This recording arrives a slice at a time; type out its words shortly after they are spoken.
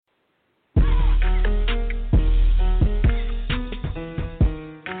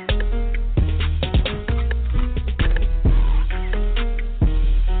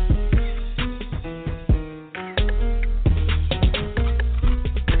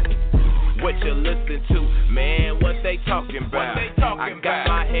you listen to. Man, what they talking about? I got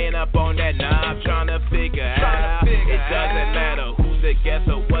my hand up on that knob, trying to figure out. It doesn't matter who's the guest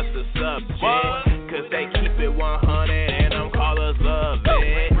or what's the subject, cause they keep it 100 and them callers love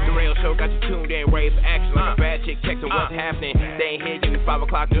it. The radio show got you tuned in, ready for action like a bad chick texting what's happening. They ain't hear you 5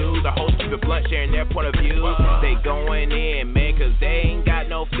 o'clock news. The host keep it blunt, sharing their point of view. They going in, man, cause they ain't got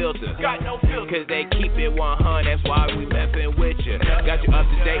no filter. Cause they keep it 100, that's why we messing with you. Got you up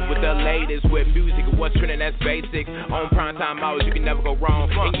to date with the latest, with music and what's trending, that's basic. On primetime hours, you can never go wrong.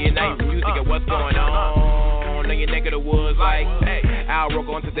 And get nice music and what's going on in your neck of the woods, like, hey, Al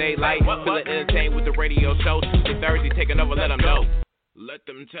Roker on Today Light. Feeling entertained with the radio show. Tuesday, Thursday, taking over, let them know. Let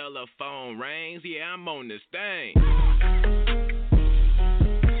them telephone rings, yeah, I'm on this thing.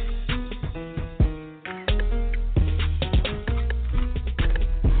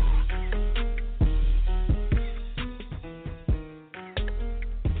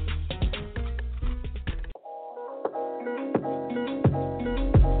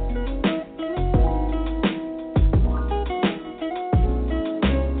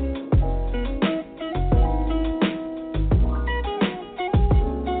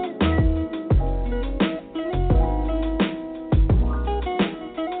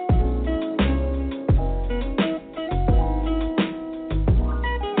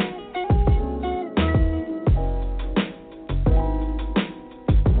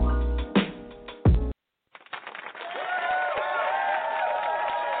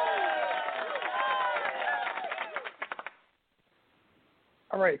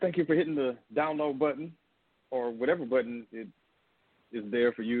 All right, thank you for hitting the download button or whatever button it is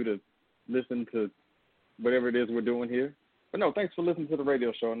there for you to listen to whatever it is we're doing here. But no, thanks for listening to the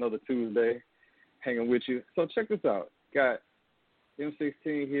radio show another Tuesday, hanging with you. So check this out. Got M16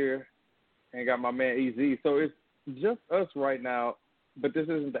 here and got my man EZ. So it's just us right now, but this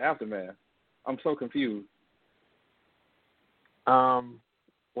isn't the aftermath. I'm so confused.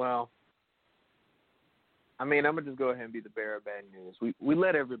 Well, I mean, I'm going to just go ahead and be the bearer of bad news. We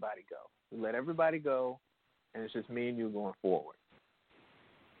let everybody go. We let everybody go, and it's just me and you going forward.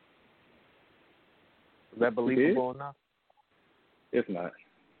 Is that believable enough? It's not.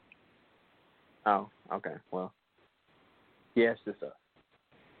 Oh, okay. Well, yeah, it's just us.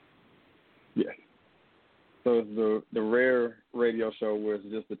 Yes. So it's the rare radio show where it's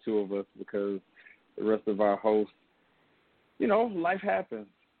just the two of us because the rest of our hosts, you know, life happens,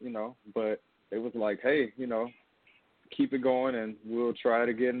 you know, but it was like, hey, you know, keep it going and we'll try it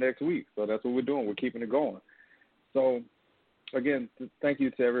again next week. So that's what we're doing. We're keeping it going. So, again, thank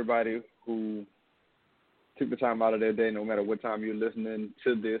you to everybody who took the time out of their day, no matter what time you're listening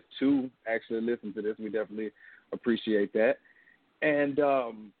to this, to actually listen to this. We definitely appreciate that. And,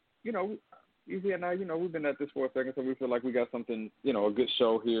 you know, Easy and I, you know, we've been at this for a second, so we feel like we got something, you know, a good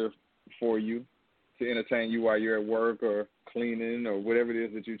show here for you to entertain you while you're at work or cleaning or whatever it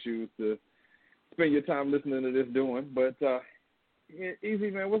is that you choose to spend your time listening to this doing. But Easy,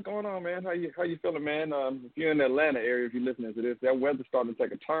 man, what's going on, man? How you feeling, man? If you're in the Atlanta area, if you're listening to this, that weather's starting to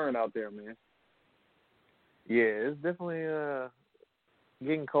take a turn out there, man. Yeah, it's definitely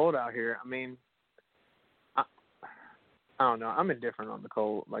getting cold out here. I mean, I don't know. I'm indifferent on the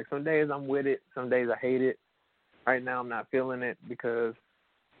cold. Like, some days I'm with it. Some days I hate it. Right now I'm not feeling it because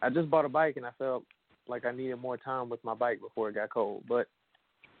I just bought a bike and I felt like I needed more time with my bike before it got cold. But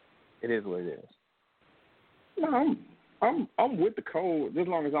it is what it is. No, I'm with the cold as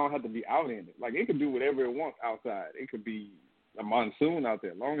long as I don't have to be out in it. Like, it could do whatever it wants outside. It could be a monsoon out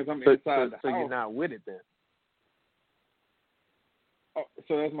there. As long as I'm inside the house. So you're not with it then? Oh,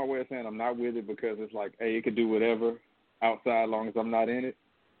 so that's my way of saying I'm not with it because it's like, hey, it could do whatever outside as long as I'm not in it.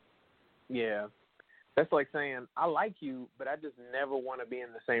 Yeah. That's like saying, I like you, but I just never want to be in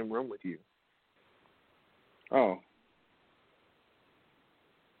the same room with you. Oh.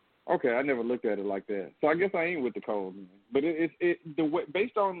 Okay, I never looked at it like that. So I guess I ain't with the cold, man. But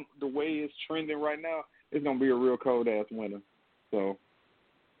based on the way it's trending right now, it's gonna be a real cold ass winter. So,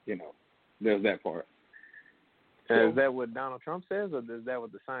 you know, there's that part. So, is that what Donald Trump says, or is that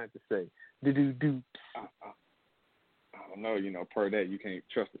what the scientists say? Do. I don't know, you know, per that, you can't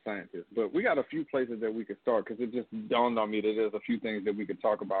trust the scientists. But we got a few places that we could start because it just dawned on me that there's a few things that we could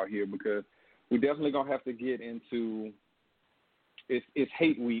talk about here because we definitely going to have to get into it's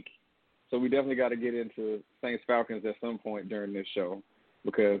hate week. So we definitely got to get into Saints Falcons at some point during this show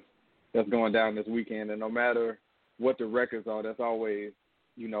because that's going down this weekend. And no matter what the records are, that's always,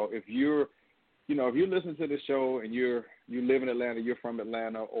 you know, if you're listening to this show and you live in Atlanta, you're from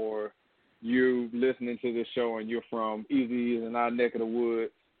Atlanta, or you listening to this show and you're from Easy's and our neck of the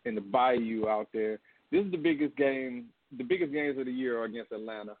woods in the bayou out there, this is the biggest games of the year are against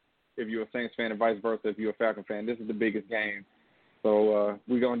Atlanta. if you're a Saints fan and vice versa if you're a Falcon fan. This is the biggest game. So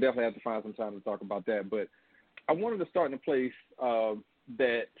we're going to definitely have to find some time to talk about that. But I wanted to start in a place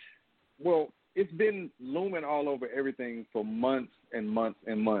that, well, it's been looming all over everything for months and months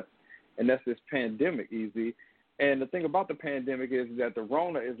and months, and that's this pandemic, Easy. And the thing about the pandemic is that the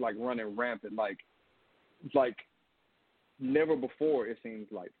Rona is, like, running rampant, like never before, it seems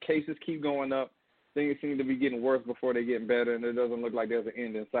like. Cases keep going up. Things seem to be getting worse before they're getting better, and it doesn't look like there's an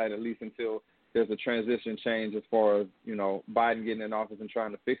end in sight, at least until there's a transition change as far as, you know, Biden getting in office and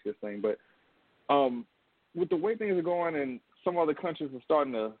trying to fix this thing. But with the way things are going and some other countries are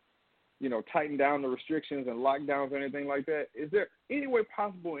starting to, you know, tighten down the restrictions and lockdowns or anything like that, is there any way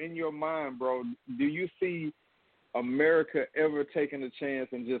possible in your mind, bro, do you see America ever taking a chance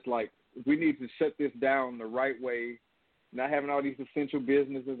and just like, we need to shut this down the right way, not having all these essential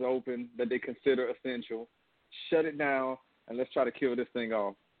businesses open that they consider essential, shut it down, and let's try to kill this thing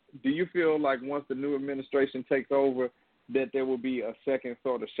off? Do you feel like once the new administration takes over that there will be a second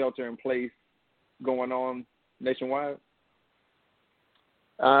sort of shelter in place going on nationwide?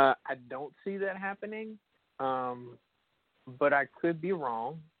 I don't see that happening, but I could be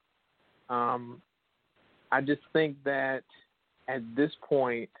wrong. I just think that at this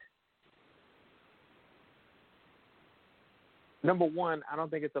point, number one, I don't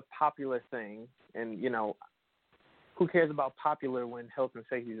think it's a popular thing. And, you know, who cares about popular when health and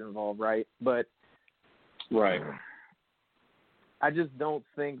safety is involved, right? But right. I just don't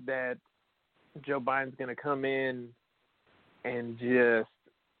think that Joe Biden's going to come in and just,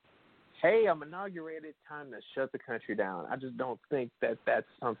 hey, I'm inaugurated, time to shut the country down. I just don't think that that's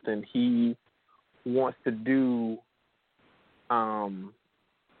something he wants to do,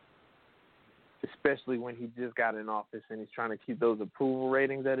 especially when he just got in office and he's trying to keep those approval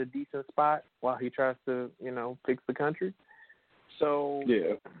ratings at a decent spot while he tries to, you know, fix the country. So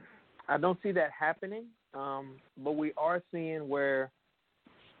yeah, I don't see that happening, but we are seeing where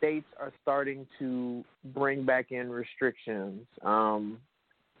states are starting to bring back in restrictions.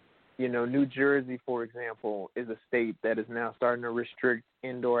 You know, New Jersey, for example, is a state that is now starting to restrict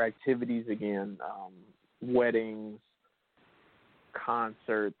indoor activities again, weddings,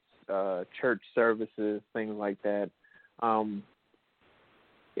 concerts, church services, things like that.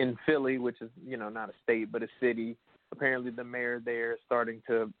 In Philly, which is, you know, not a state but a city, apparently the mayor there is starting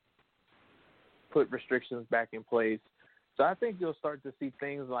to put restrictions back in place. So I think you'll start to see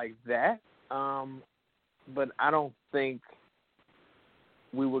things like that. But I don't think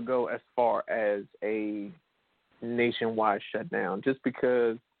we would go as far as a nationwide shutdown, just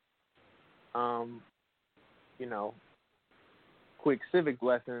because, you know, quick civics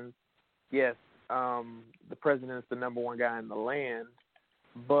lessons. Yes, the president's the number one guy in the land,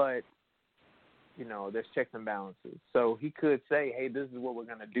 but, you know, there's checks and balances. So he could say, hey, this is what we're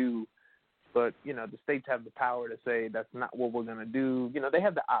going to do. But, you know, the states have the power to say that's not what we're going to do. You know, they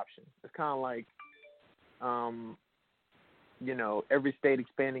have the option. It's kind of like, you know, every state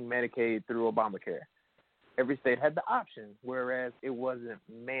expanding Medicaid through Obamacare. Every state had the option, whereas it wasn't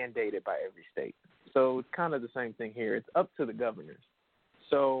mandated by every state. So it's kind of the same thing here. It's up to the governors.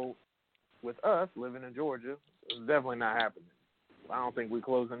 So with us living in Georgia, it's definitely not happening. I don't think we're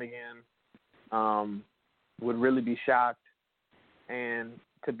closing again. Would really be shocked. And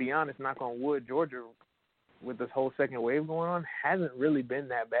to be honest, knock on wood, Georgia, with this whole second wave going on, hasn't really been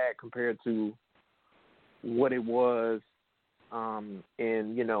that bad compared to what it was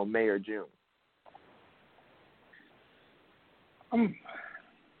in, you know, May or June.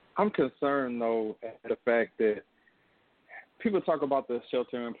 I'm concerned, though, at the fact that people talk about the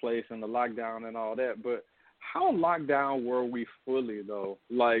shelter in place and the lockdown and all that, but how locked down were we fully, though?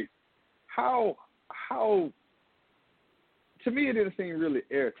 Like, how to me, it didn't seem really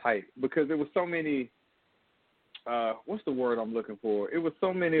airtight because there was so many, what's the word I'm looking for? It was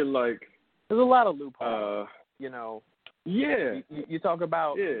so many, like... There's a lot of loopholes, you know. Yeah. You talk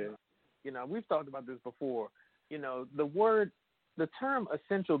about, yeah. You know, we've talked about this before. You know, the term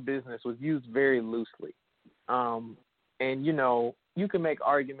essential business was used very loosely. And, you know, you can make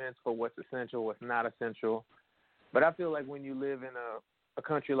arguments for what's essential, what's not essential. But I feel like when you live in a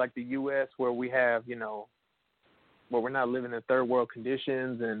country like the U.S. where we have, you know, where we're not living in third world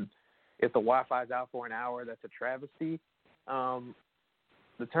conditions, and if the Wi-Fi's out for an hour, that's a travesty.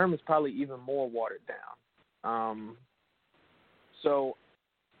 The term is probably even more watered down. So,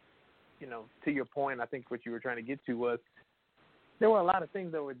 you know, to your point, I think what you were trying to get to was there were a lot of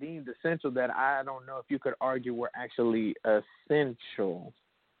things that were deemed essential that I don't know if you could argue were actually essential,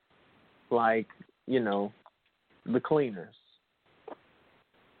 like, you know, the cleaners.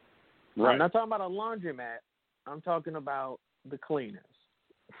 Right. I'm not talking about a laundromat. I'm talking about the cleaners.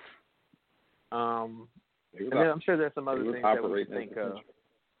 And then I'm sure there's some other things that we can think of.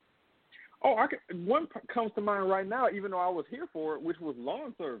 Oh, one comes to mind right now, even though I was here for it, which was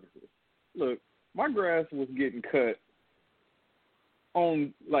lawn services. Look, my grass was getting cut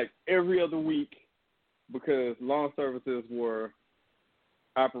on like every other week because lawn services were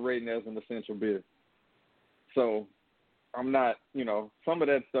operating as an essential business. So I'm not, some of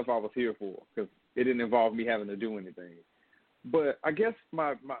that stuff I was here for because it didn't involve me having to do anything. But I guess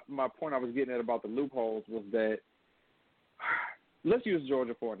my point I was getting at about the loopholes was that, let's use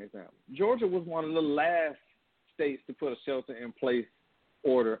Georgia for an example. Georgia was one of the last states to put a shelter-in-place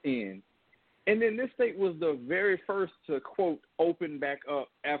order in. And then this state was the very first to, quote, open back up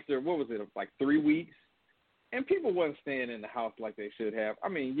after, like 3 weeks? And people wasn't staying in the house like they should have.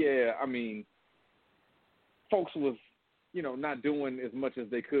 Folks was, not doing as much as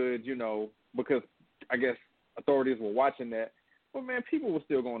they could, because I guess authorities were watching that. But, man, people were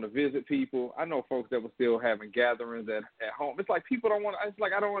still going to visit people. I know folks that were still having gatherings at home. It's like people don't want to – it's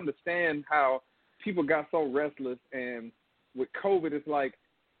like I don't understand how people got so restless. And with COVID, it's like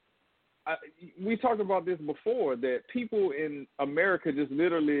we talked about this before, that people in America just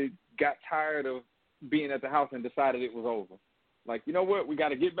literally got tired of being at the house and decided it was over. Like, you know what? We got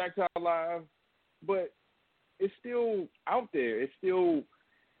to get back to our lives. But it's still out there. We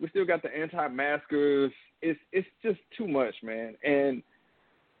still got the anti-maskers. It's just too much, man. And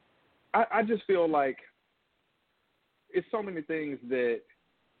I just feel like it's so many things that,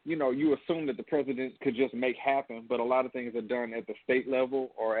 you assume that the president could just make happen, but a lot of things are done at the state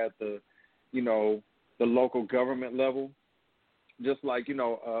level or at the, the local government level. Just like,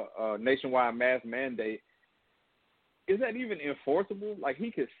 a nationwide mask mandate. Is that even enforceable? Like,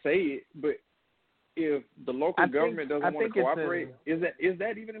 he could say it, but if the local government doesn't want to cooperate, is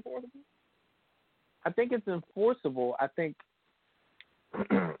that even enforceable? I think it's enforceable. I think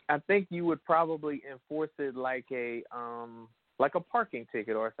you would probably enforce it like a parking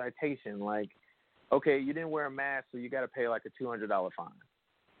ticket or a citation. Like, okay, you didn't wear a mask, so you got to pay like a $200 fine.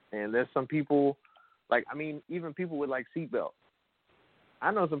 And there's some people, even people with like seatbelts.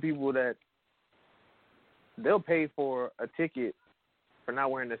 I know some people that they'll pay for a ticket for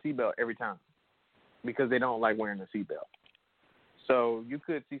not wearing the seatbelt every time because they don't like wearing the seatbelt. So you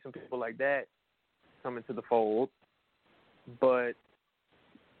could see some people like that come into the fold, but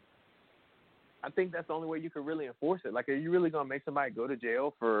I think that's the only way you could really enforce it. Like, are you really going to make somebody go to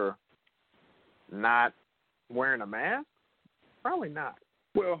jail for not wearing a mask? Probably not.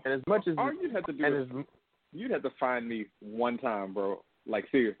 Well, and as much as all you'd have to do is you'd have to find me one time, bro. Like,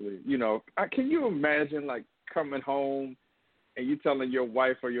 seriously, can you imagine, like, coming home and you telling your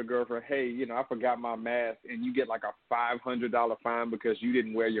wife or your girlfriend, hey, I forgot my mask, and you get like a $500 fine because you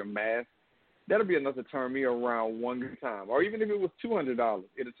didn't wear your mask? That'll be enough to turn me around one good time. Or even if it was $200,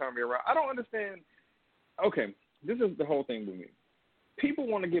 it'll turn me around. I don't understand. Okay, this is the whole thing with me. People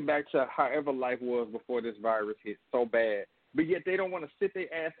want to get back to however life was before this virus hit so bad, but yet they don't want to sit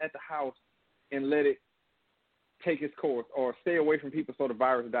their ass at the house and let it take its course or stay away from people so the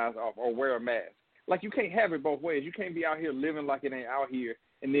virus dies off or wear a mask. Like, you can't have it both ways. You can't be out here living like it ain't out here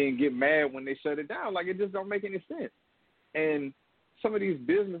and then get mad when they shut it down. Like, it just don't make any sense. And some of these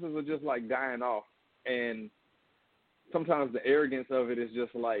businesses are just, like, dying off. And sometimes the arrogance of it is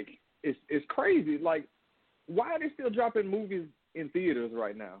just, like, it's crazy. Like, why are they still dropping movies in theaters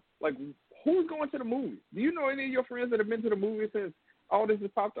right now? Like, who's going to the movies? Do you know any of your friends that have been to the movies since all this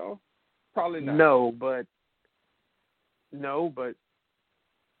has popped off? Probably not. No, but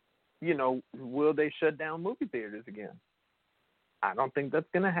will they shut down movie theaters again? I don't think that's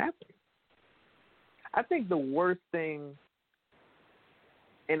going to happen. I think the worst thing,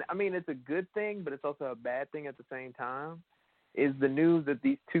 and I mean, it's a good thing, but it's also a bad thing at the same time, is the news that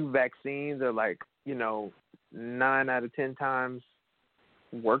these 2 vaccines are 9 out of 10 times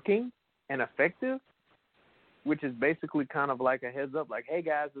working and effective, which is basically kind of like a heads up, like, hey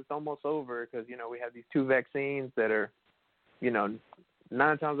guys, it's almost over because, we have these 2 vaccines that are, 9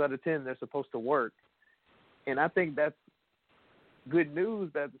 times out of 10, they're supposed to work. And I think that's good news,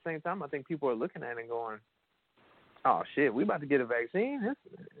 but at the same time, I think people are looking at it and going, oh, shit, we about to get a vaccine?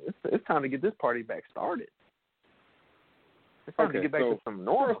 It's time to get this party back started. It's time to get back to some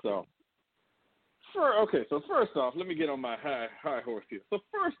normal. First off, let me get on my high horse here. So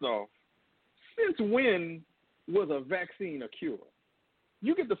first off, since when was a vaccine a cure?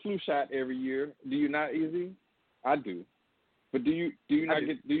 You get the flu shot every year. Do you not, Easy? I do. But do you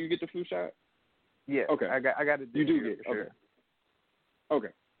get the flu shot? Yeah. Okay. I got it. You do get it. Sure. Okay.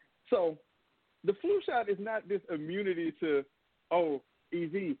 So the flu shot is not this immunity to, oh,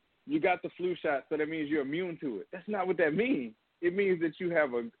 Easy, you got the flu shot, so that means you're immune to it. That's not what that means. It means that you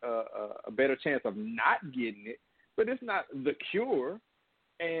have a better chance of not getting it, but it's not the cure.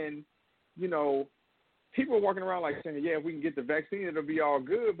 And, you know, people are walking around like saying, yeah, if we can get the vaccine, it'll be all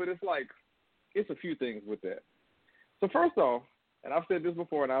good. But it's like, it's a few things with that. So first off, and I've said this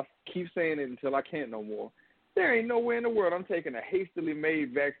before, and I'll keep saying it until I can't no more, there ain't nowhere in the world I'm taking a hastily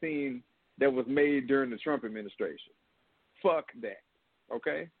made vaccine that was made during the Trump administration. Fuck that,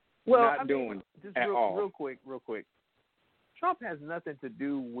 okay? Well, not doing just at all. Real quick. Trump has nothing to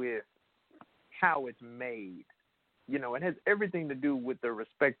do with how it's made. You know, it has everything to do with the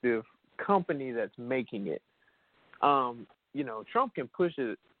respective company that's making it. You know, Trump can push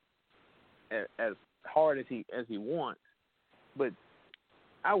it as hard as he wants, but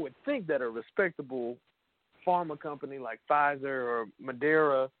I would think that a respectable pharma company like Pfizer or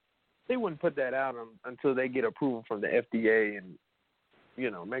Moderna, they wouldn't put that out until they get approval from the FDA and, you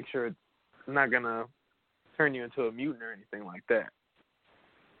know, make sure it's not going to turn you into a mutant or anything like that.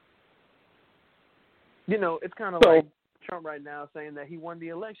 You know, it's kind of like Trump right now saying that he won the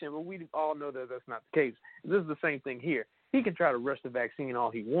election, but we all know that that's not the case. This is the same thing here. He can try to rush the vaccine all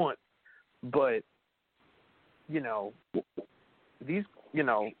he wants, but, you know, these, you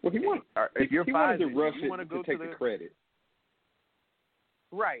know, if you're Pfizer, you want to go to take the credit.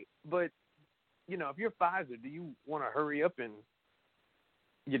 Right, but, you know, if you're Pfizer, do you want to hurry up and,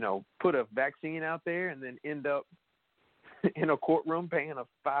 you know, put a vaccine out there and then end up in a courtroom paying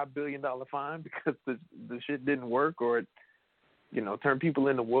a $5 billion fine because the shit didn't work, or, you know, turn people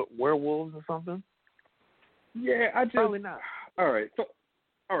into werewolves or something? Yeah, probably not. All right, so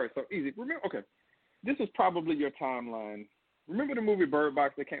easy. Remember, okay, this is probably your timeline. Remember the movie Bird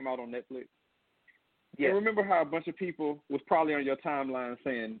Box that came out on Netflix? Yeah. And remember how a bunch of people was probably on your timeline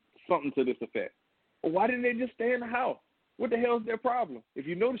saying something to this effect? Well, why didn't they just stay in the house? What the hell is their problem? If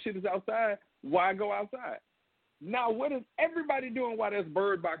you know the shit is outside, why go outside? Now, what is everybody doing while there's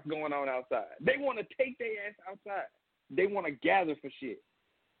Bird Box going on outside? They want to take their ass outside. They want to gather for shit.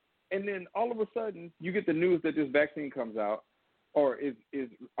 And then all of a sudden, you get the news that this vaccine comes out or is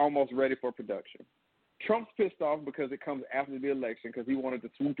almost ready for production. Trump's pissed off because it comes after the election because he wanted to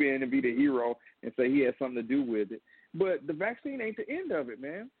swoop in and be the hero and say he had something to do with it. But the vaccine ain't the end of it,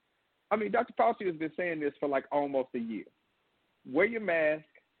 man. I mean, Dr. Fauci has been saying this for like almost a year. Wear your mask,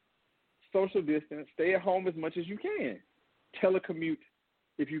 social distance, stay at home as much as you can. Telecommute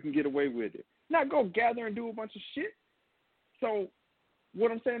if you can get away with it. Not go gather and do a bunch of shit. So what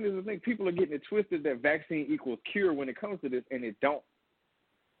I'm saying is I think people are getting it twisted that vaccine equals cure when it comes to this, and it don't.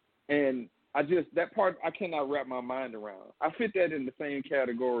 And that part I cannot wrap my mind around. I fit that in the same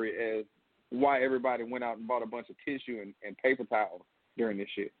category as why everybody went out and bought a bunch of tissue and paper towels during this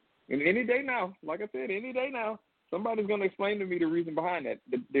shit. And any day now, like I said, any day now, somebody's going to explain to me the reason behind that.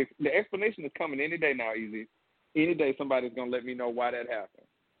 The explanation is coming any day now, Easy. Any day somebody's going to let me know why that happened.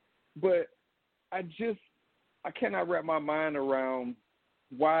 But I cannot wrap my mind around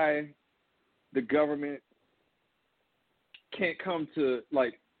why the government can't come to,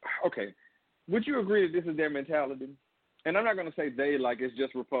 like, okay, would you agree that this is their mentality? And I'm not going to say they like it's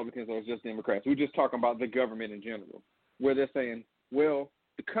just Republicans or it's just Democrats. We're just talking about the government in general, where they're saying, well,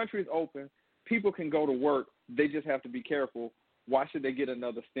 the country's open. People can go to work. They just have to be careful. Why should they get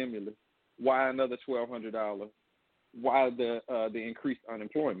another stimulus? Why another $1,200? Why the increased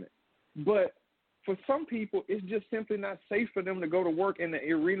unemployment? But for some people, it's just simply not safe for them to go to work in the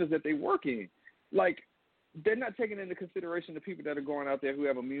arenas that they work in. Like, they're not taking into consideration the people that are going out there who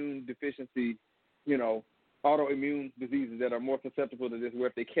have immune deficiency, you know, autoimmune diseases that are more susceptible to this, where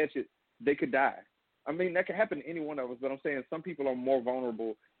if they catch it, they could die. I mean, that could happen to any one of us, but I'm saying some people are more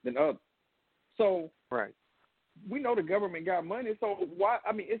vulnerable than others. So right. We know the government got money, so why?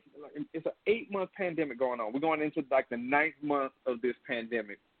 I mean, it's an 8-month pandemic going on. We're going into like the 9th month of this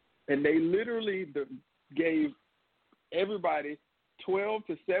pandemic, and they literally gave everybody $1,200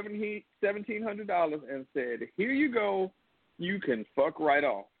 to $1,700 and said, "Here you go, you can fuck right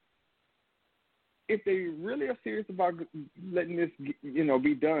off." If they really are serious about letting this, you know,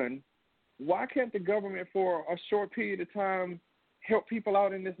 be done, why can't the government, for a short period of time, help people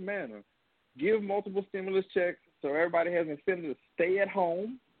out in this manner? Give multiple stimulus checks so everybody has incentive to stay at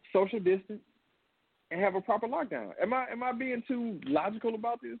home, social distance, and have a proper lockdown. Am I being too logical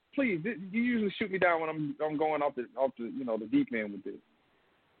about this? Please, you usually shoot me down when I'm going off the you know, the deep end with this.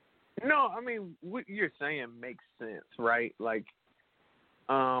 No, I mean, what you're saying makes sense, right? Like,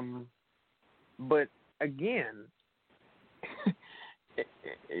 but again,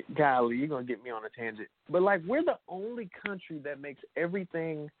 golly, you're gonna get me on a tangent. But like, we're the only country that makes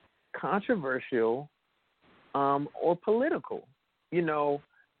everything controversial or political. You know,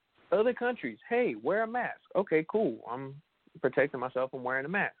 other countries, hey, wear a mask. Okay, cool. I'm protecting myself from wearing a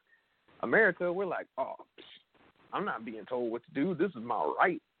mask. America, we're like, oh, I'm not being told what to do. This is my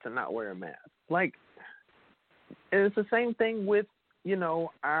right to not wear a mask. Like, and it's the same thing with, you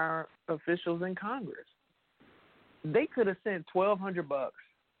know, our officials in Congress. They could have sent $1,200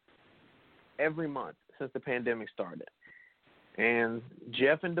 every month since the pandemic started. And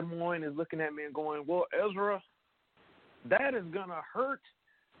Jeff in Des Moines is looking at me and going, well, Ezra, that is going to hurt,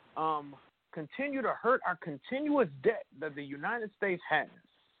 continue to hurt our continuous debt that the United States has.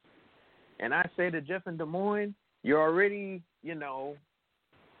 And I say to Jeff in Des Moines, you're already, you know,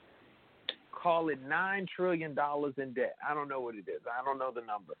 call it $9 trillion in debt. I don't know what it is. I don't know the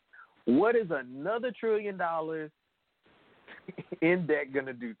number. What is another $1 trillion in debt going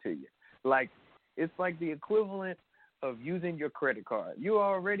to do to you? Like, it's like the equivalent of using your credit card. You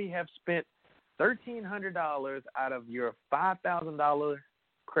already have spent $1,300 out of your $5,000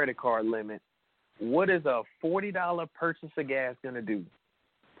 credit card limit. What is a $40 purchase of gas going to do?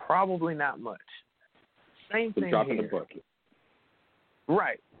 Probably not much. Same thing drop in here. the bucket.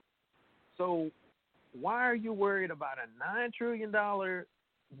 Right. So why are you worried about a $9 trillion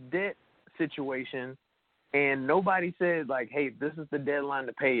debt situation and nobody said, like, hey, this is the deadline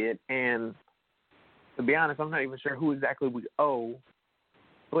to pay it? And to be honest, I'm not even sure who exactly we owe.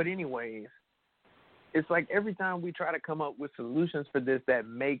 But anyways, it's like every time we try to come up with solutions for this that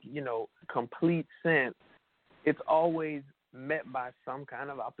make, you know, complete sense, it's always met by some kind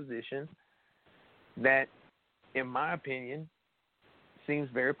of opposition that, in my opinion, seems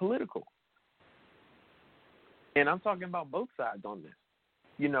very political. And I'm talking about both sides on this.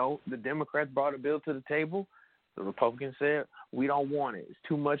 You know, the Democrats brought a bill to the table. The Republicans said, we don't want it. It's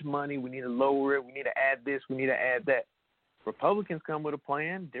too much money. We need to lower it. We need to add this. We need to add that. Republicans come with a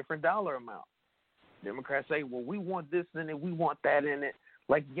plan, different dollar amount. Democrats say, well, we want this in it. We want that in it.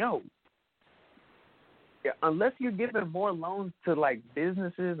 Like, yo, unless you're giving more loans to, like,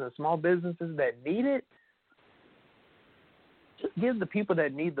 businesses and small businesses that need it, just give the people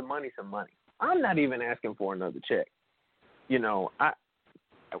that need the money some money. I'm not even asking for another check. You know,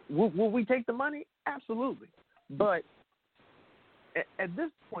 will we take the money? Absolutely. But at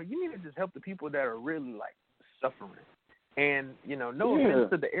this point, you need to just help the people that are really, like, suffering. And, you know, no offense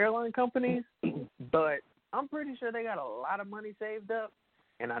to the airline companies, but I'm pretty sure they got a lot of money saved up.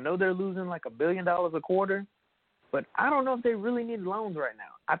 And I know they're losing like $1 billion a quarter. But I don't know if they really need loans right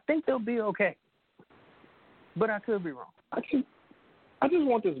now. I think they'll be okay. But I could be wrong. I just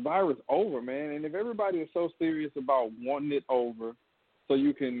want this virus over, man. And if everybody is so serious about wanting it over so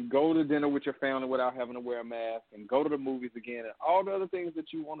you can go to dinner with your family without having to wear a mask and go to the movies again and all the other things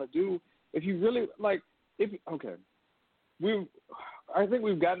that you want to do, if you really, like, I think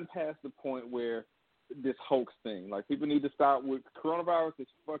we've gotten past the point where this hoax thing, like, people need to stop with coronavirus is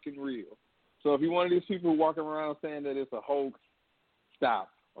fucking real. So if you're one of these people walking around saying that it's a hoax, stop,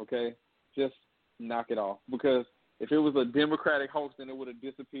 okay? Just knock it off. Because if it was a Democratic hoax, then it would have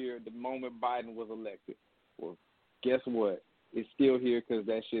disappeared the moment Biden was elected. Well, guess what? It's still here because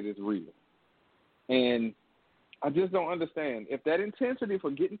that shit is real. And I just don't understand. If that intensity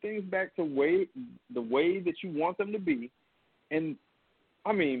for getting things back to the way that you want them to be, and,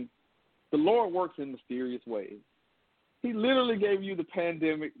 I mean, the Lord works in mysterious ways. He literally gave you the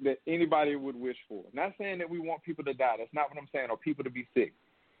pandemic that anybody would wish for. Not saying that we want people to die. That's not what I'm saying, or people to be sick.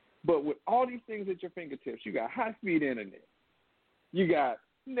 But with all these things at your fingertips, you got high-speed internet. You got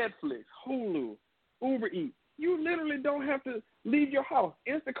Netflix, Hulu, Uber Eats. You literally don't have to leave your house.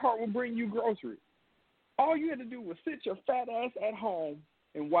 Instacart will bring you groceries. All you had to do was sit your fat ass at home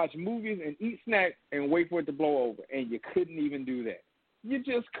and watch movies and eat snacks and wait for it to blow over. And you couldn't even do that. You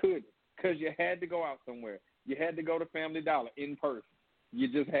just couldn't because you had to go out somewhere. You had to go to Family Dollar in person. You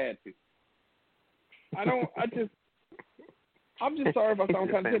just had to. I'm just sorry if I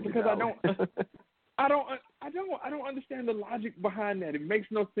sound kind of sick because I don't understand the logic behind that. It makes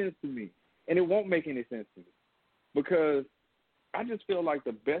no sense to me, and it won't make any sense to me because I just feel like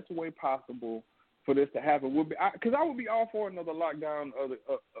the best way possible for this to happen would be because I would be all for another lockdown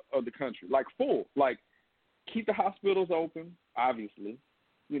of the country, like full, like keep the hospitals open, obviously,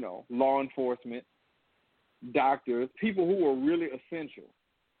 you know, law enforcement, doctors, people who are really essential.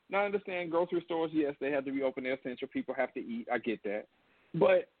 Now, I understand grocery stores, yes, they have to be open. They're essential. People have to eat. I get that.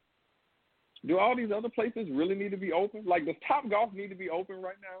 But do all these other places really need to be open? Like, does Topgolf need to be open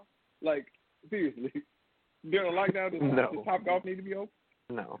right now? Like, seriously. During a lockdown, does Topgolf need to be open?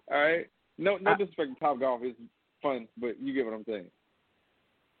 No. All right? No disrespect to Topgolf. Is fun, but you get what I'm saying.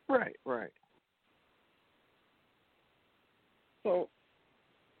 Right. So,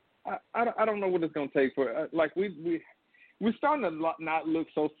 I don't know what it's going to take for like we're starting to not look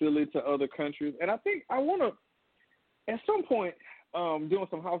so silly to other countries, and I think I want to at some point, doing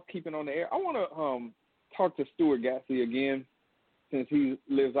some housekeeping on the air, I want to talk to Stuart Gatsby again since he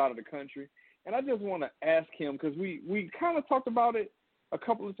lives out of the country. And I just want to ask him, because we kind of talked about it a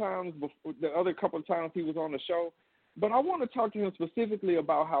couple of times before, the other couple of times he was on the show. But I want to talk to him specifically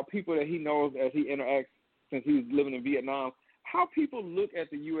about how people that he knows as he interacts since he's living in Vietnam, how people look at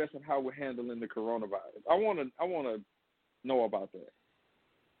the U.S. and how we're handling the coronavirus. I want to know about that.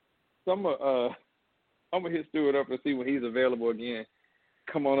 So I'm gonna hit Stuart up and see when he's available again.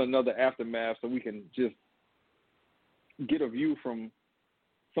 Come on another Aftermath so we can just get a view from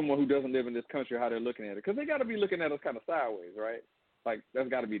someone who doesn't live in this country how they're looking at it, because they got to be looking at us kind of sideways, right? Like that's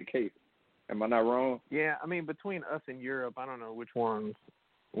got to be the case. Am I not wrong? Yeah, I mean between us and Europe, I don't know which one's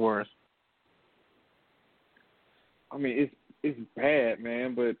worse. I mean it's bad,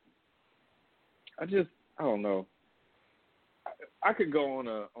 man, but I don't know. I could go on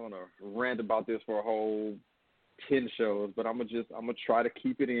a rant about this for a whole 10 shows, but I'm gonna try to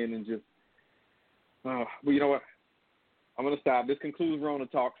keep it in and just. But you know what? I'm gonna stop. This concludes Rona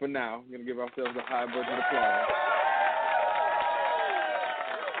Talk for now. I'm gonna give ourselves a high budget applause.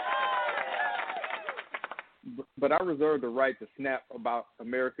 But I reserve the right to snap about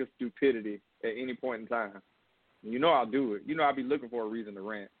America's stupidity at any point in time. You know I'll do it. You know I'll be looking for a reason to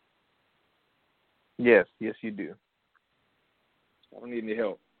rant. Yes, you do. I don't need any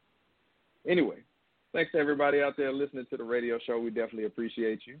help. Anyway, thanks to everybody out there listening to the radio show. We definitely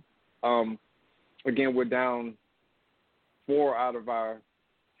appreciate you. Again, we're down 4 out of our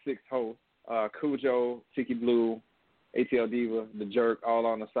 6 hosts. Cujo, Tiki Blue, ATL Diva, The Jerk, all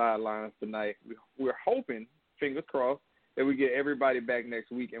on the sidelines tonight. We're hoping, fingers crossed, that we get everybody back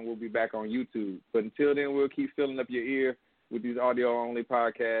next week and we'll be back on YouTube. But until then, we'll keep filling up your ear with these audio-only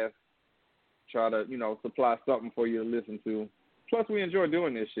podcasts. Try to, supply something for you to listen to. Plus, we enjoy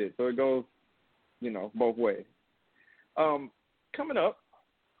doing this shit, so it goes, both ways. Coming up,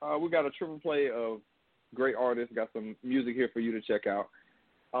 we got a triple play of great artists. Got some music here for you to check out.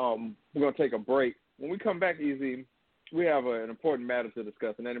 We're going to take a break. When we come back, Easy, we have an important matter to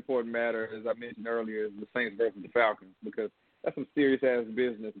discuss, and that important matter, as I mentioned earlier, is the Saints versus the Falcons, because that's some serious-ass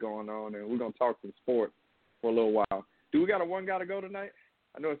business going on, and we're going to talk some sports for a little while. Do we got a one gotta go tonight?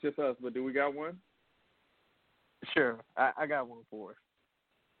 I know it's just us, but do we got one? Sure. I got one for us.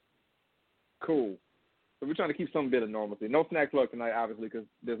 Cool. So we're trying to keep some bit of normalcy. No snack plug tonight, obviously, because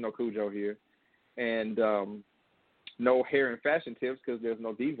there's no Cujo here. And no hair and fashion tips because there's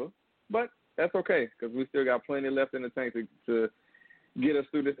no Diva. But that's okay, because we still got plenty left in the tank to get us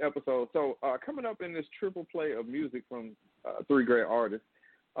through this episode. So coming up in this triple play of music from 3 great artists,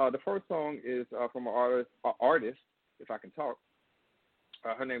 the first song is from an artist, if I can talk.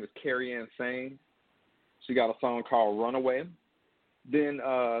 Her name is Carrie Ann Sane. She got a song called Runaway. Then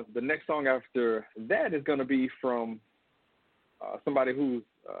the next song after that is going to be from somebody who's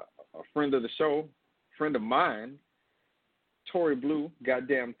a friend of the show, friend of mine, Tory Blue,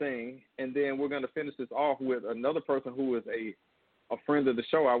 Goddamn Thing. And then we're going to finish this off with another person who is a friend of the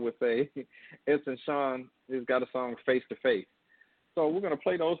show, I would say. Edson Sean has got a song, Face to Face. So we're going to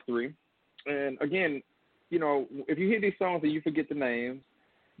play those 3. And again, if you hear these songs and you forget the names,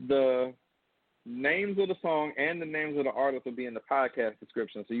 the names of the song and the names of the artists will be in the podcast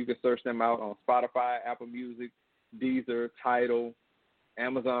description, so you can search them out on Spotify, Apple Music, Deezer, Tidal,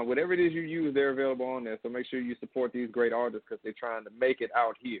 Amazon, whatever it is you use, they're available on there. So make sure you support these great artists because they're trying to make it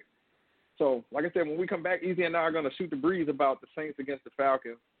out here. So, like I said, when we come back, Easy and I are going to shoot the breeze about the Saints against the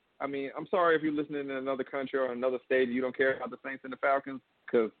Falcons. I mean, I'm sorry if you're listening in another country or another state and you don't care about the Saints and the Falcons,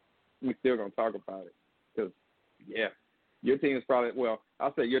 because we're still going to talk about it. Because, yeah. Your team is probably,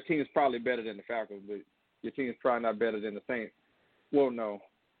 I'll say your team is probably better than the Falcons, but your team is probably not better than the Saints. Well, no.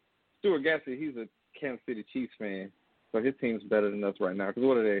 Stuart Gatsby, he's a Kansas City Chiefs fan, so his team's better than us right now. Because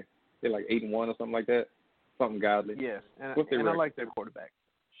what are they? They're like 8-1 or something like that? Something godly. Yes, and I like their quarterback.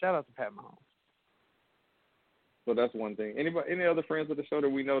 Shout out to Pat Mahomes. So that's one thing. Any other friends of the show that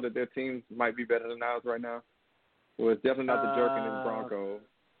we know that their teams might be better than ours right now? Well, it's definitely not the Jerk and his Broncos.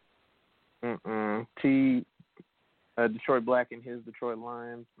 Detroit Black and his Detroit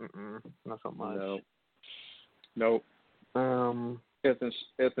Lions. Not so much. Nope. Edson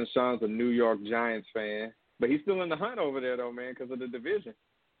Sean's a New York Giants fan, but he's still in the hunt over there, though, man, because of the division.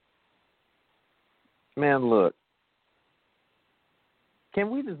 Man, look.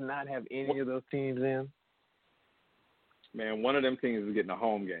 Can we just not have any of those teams in? Man, one of them teams is getting a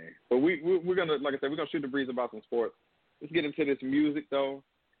home game. But we're gonna, like I said, we're gonna shoot the breeze about some sports. Let's get into this music though,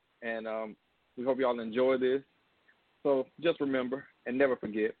 and we hope y'all enjoy this. So just remember and never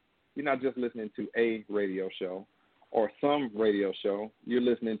forget, you're not just listening to a radio show. or some radio show, you're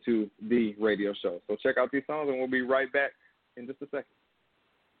listening to the radio show. So check out these songs, and we'll be right back in just a second.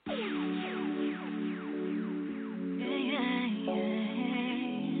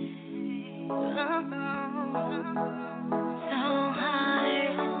 So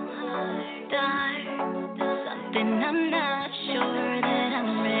hard, dark, something I'm not sure that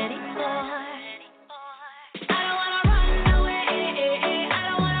I'm ready for.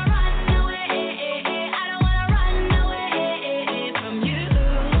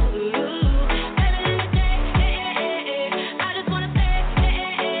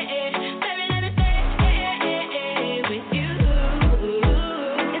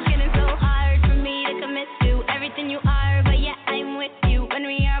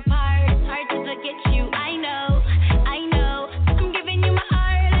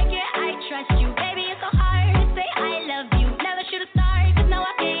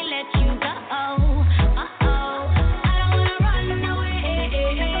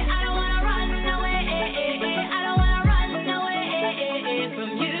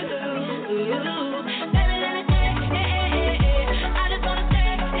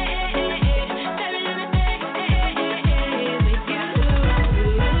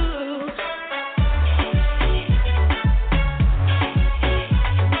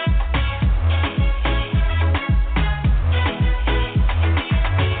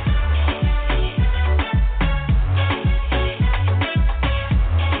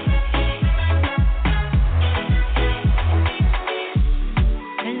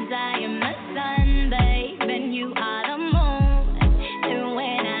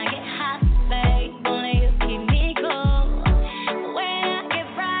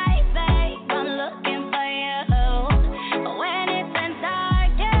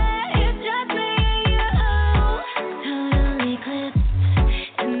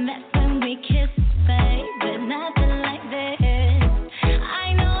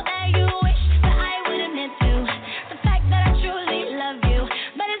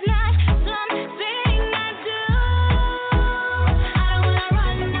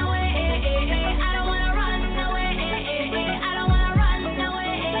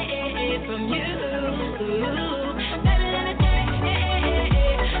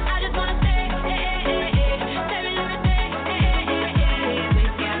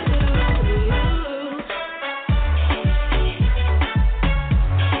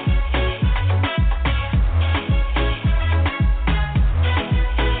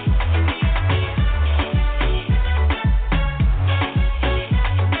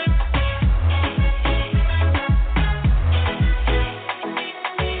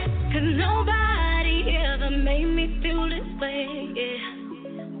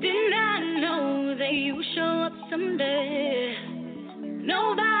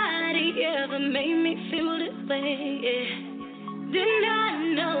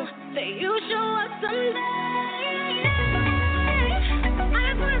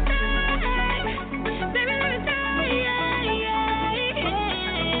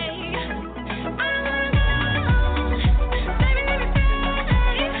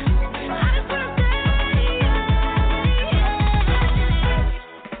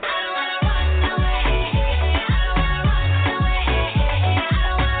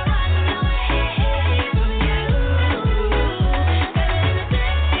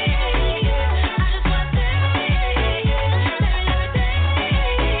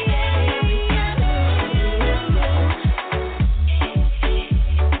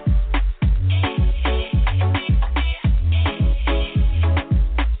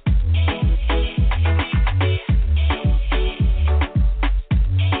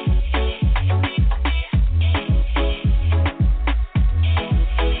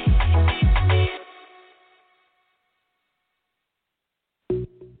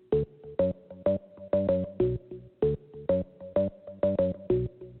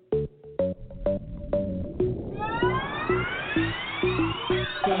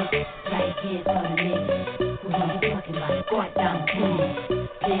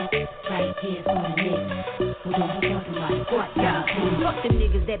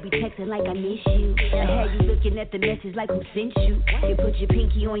 Like I miss you. I had you looking at the message like who sent you. You put your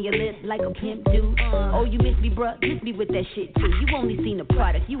pinky on your lip like a pimp do. Oh, you miss me, bruh? Miss me with that shit too. You only seen the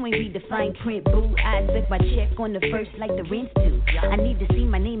product, you ain't read the fine print, boo. I expect my check on the first like the rent do. I need to see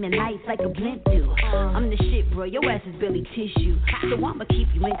my name in lights like a blimp do. I'm the shit, bro. Your ass is barely tissue. So I'ma keep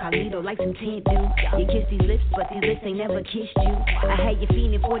you incognito like some tent do. You kiss these lips, but these lips ain't never kissed you. I had you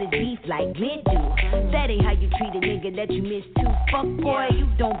feeling for this beef like Glint do. That ain't how you treat a nigga that you miss too. Fuck boy. boy, you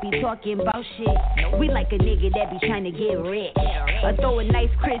don't be talking about shit. We like a nigga that be trying to get rich. Or throw a nice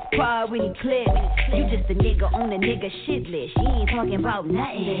crisp pod when he clip. You just a nigga on the nigga shit list. You ain't talking about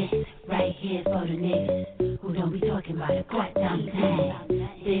nothing. This right here for the niggas who don't be talking about a goddamn thing.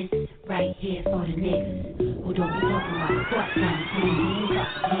 This right here for the niggas who don't be talking about a goddamn thing.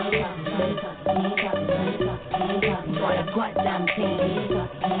 He ain't talking about a goddamn thing.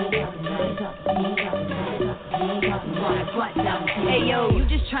 Hey yo, you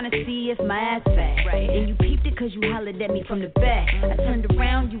just tryna see if my ass fat, right? And you peeped it cause you hollered at me from the back. I turned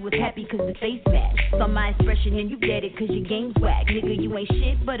around, you was happy cause the face matched. Saw my expression and you get it cause your game's whack. Nigga, you ain't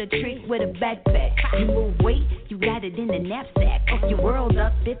shit but a trick with a backpack. You move weight, you got it in the knapsack. Fuck your world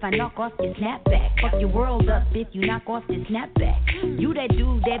up if I knock off your snapback. Fuck your world up if you knock off your snapback. You that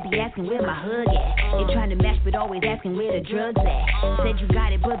dude that be asking where my hug at. You trying to match but always asking where the drugs at. Said you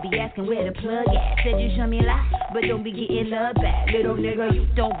got it but be asking where the plug at. Said you show me a lot but don't be getting love back. Little nigga, you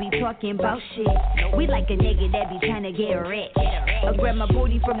don't be talking about shit. We like a nigga that be trying to get rich. I grab my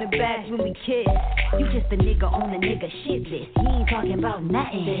booty from the back when we kiss. You just a nigga on the nigga shit list. He ain't talking about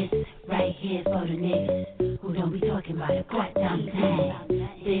nothing. This right here for the niggas who don't be talking about a goddamn thing.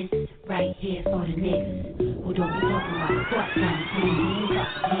 This right here for the niggas who don't be talking about a goddamn thing.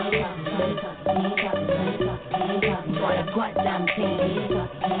 He ain't talking about a goddamn thing. He ain't talking about a goddamn thing.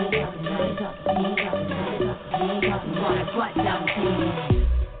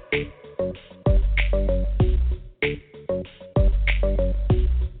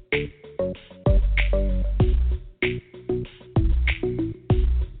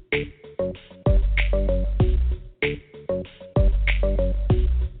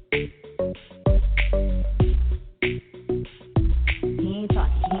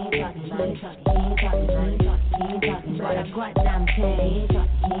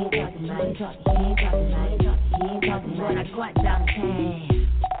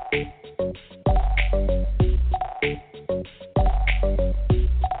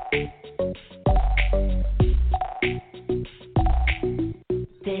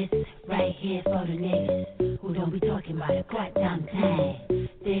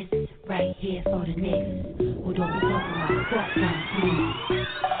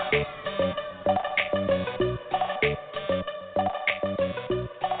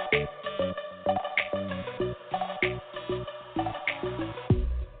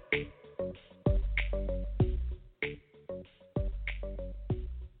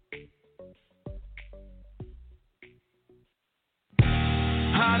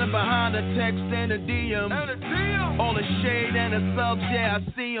 Behind the text and the DM. All the shade and the subs, yeah, I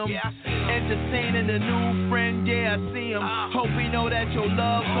see them. Entertaining the new friend, yeah, I see him. Hope he know that your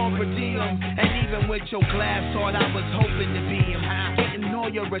love's gon' redeem him. And even with your glass heart, I was hoping to be him. Getting all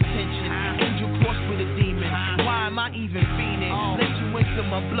your attention, angel crossed with a demon. Why am I even fiending? Let you into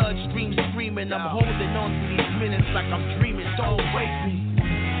my bloodstream screaming. I'm holding on to these minutes like I'm dreaming. Don't wake me.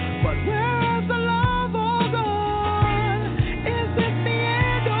 But where's the love all gone? Is it the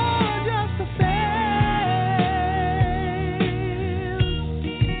end or just a phase?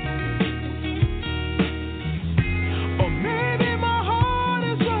 Or maybe my heart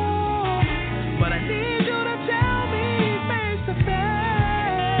is wrong, but I need you to tell me face to face.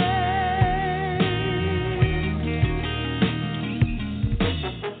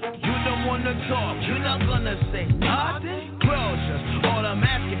 You don't wanna talk, you're not gonna say nothing. Closure, all I'm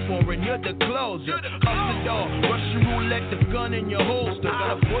asking for, and you're the closer. Up the door, Russian roulette, the gun in your holster.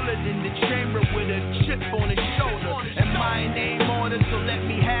 Got a bullet in the chamber with a chip on his shoulder. And my name on it, so let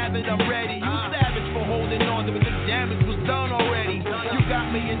me have it, I'm ready. You savage for holding on to it, the damage was done already. You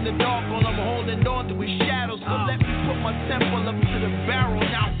got me in the dark, all I'm holding on to is shadows. So let me put my temple up to the barrel,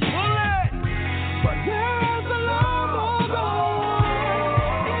 now pull it! But where's the love all gone?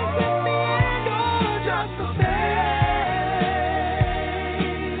 Is it the end or just a phase?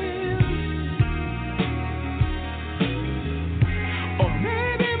 Or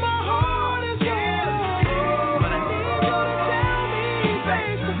maybe my heart is gone, but I need you to tell me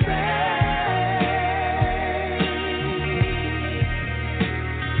face to face.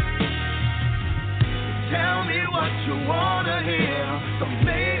 Tell me what you wanna hear. Don't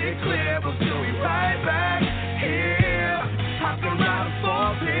make it clear, but still be right back here. I can write a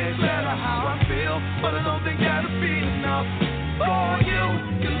 4-page letter how I feel, but I don't think that'll be enough for you.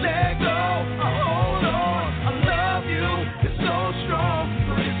 You let go, I hold on, I love you, it's so strong,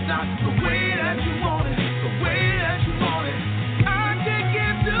 but it's not the way that you want it, the way that you want it. I can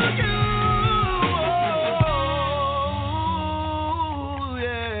give to you, oh,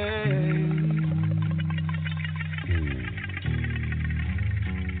 yeah.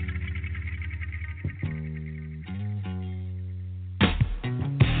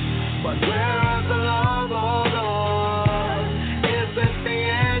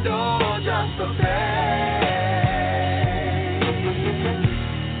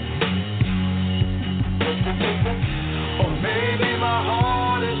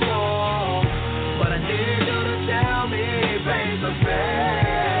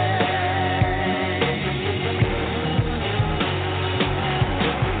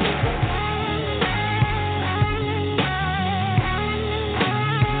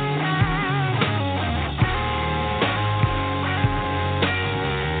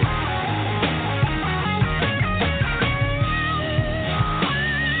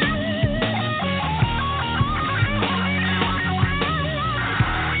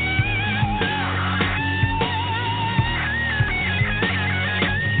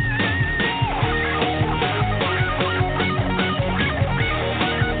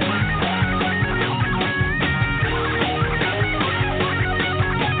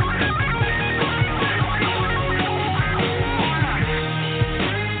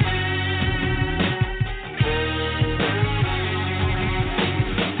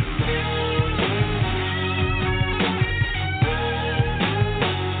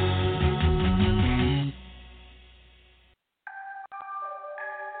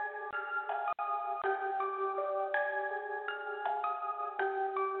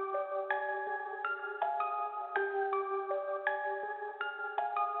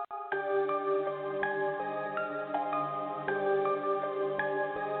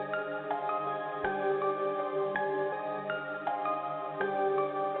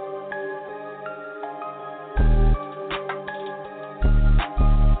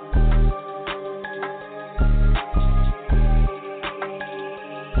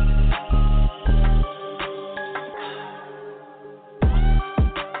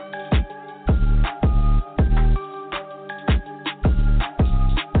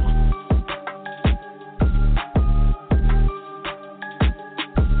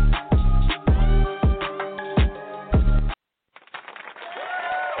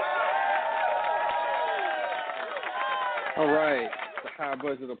 high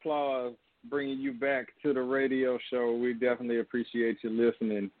budget applause bringing you back to the radio show. We definitely appreciate you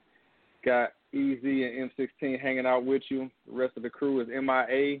listening. Got Easy and M16 hanging out with you. The rest of the crew is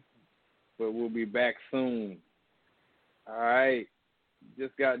MIA, but we'll be back soon. All right.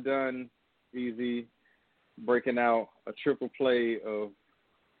 Just got done, Easy, breaking out a triple play of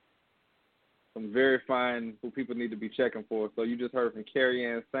some very fine who people need to be checking for. So you just heard from Carrie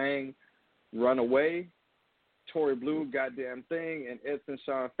Ann Sang, Runaway, Tory Blue, Goddamn Thing, and Edson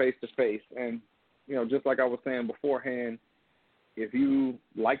Sean, Face to Face. And, you know, just like I was saying beforehand, if you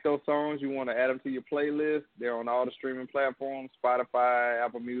like those songs, you want to add them to your playlist, they're on all the streaming platforms, Spotify,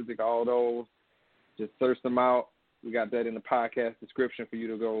 Apple Music, all those. Just search them out. We got that in the podcast description for you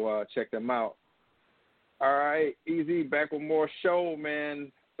to go check them out. All right, Easy, back with more show,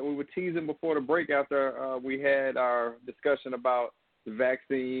 man. So we were teasing before the break after we had our discussion about the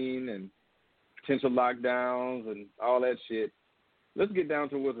vaccine and potential lockdowns and all that shit. Let's get down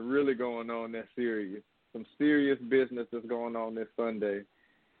to what's really going on that's serious. Some serious business that's going on this Sunday.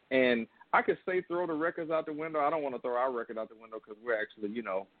 And I could say throw the records out the window. I don't want to throw our record out the window because we're actually, you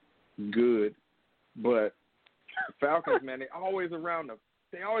know, good. But the Falcons, man, they always around to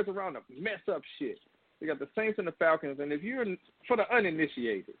mess up shit. They got the Saints and the Falcons. And if you're, for the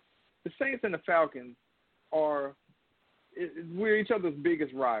uninitiated, the Saints and the Falcons we're each other's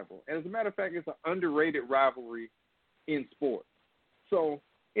biggest rival. And as a matter of fact, it's an underrated rivalry in sports. So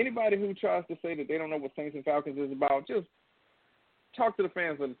anybody who tries to say that they don't know what Saints and Falcons is about, just talk to the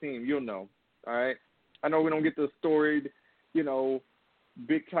fans of the team. You'll know, all right? I know we don't get the storied, you know,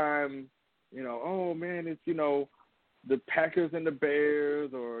 big time, you know, oh, man, it's, you know, the Packers and the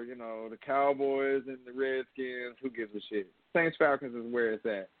Bears or, you know, the Cowboys and the Redskins. Who gives a shit? Saints Falcons is where it's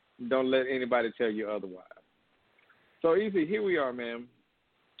at. Don't let anybody tell you otherwise. So, Easy, here we are, man.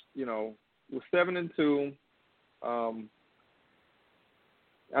 You know, we're 7-2. I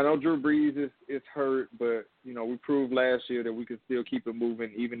know Drew Brees is hurt, but, you know, we proved last year that we can still keep it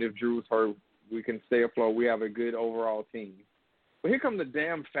moving. Even if Drew's hurt, we can stay afloat. We have a good overall team. But here come the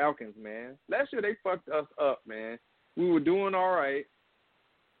damn Falcons, man. Last year they fucked us up, man. We were doing all right.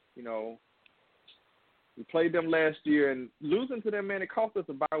 You know, we played them last year, and losing to them, man, it cost us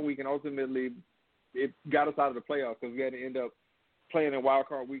a bye week, and ultimately it got us out of the playoffs because we had to end up playing in wild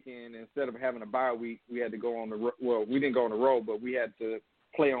card weekend. Instead of having a bye week, we had to go on the well, we didn't go on the road, but we had to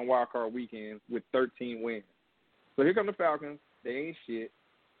play on wild card weekend with 13 wins. So here come the Falcons. They ain't shit.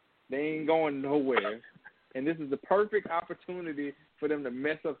 They ain't going nowhere. And this is the perfect opportunity for them to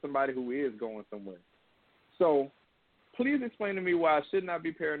mess up somebody who is going somewhere. So please explain to me why I should not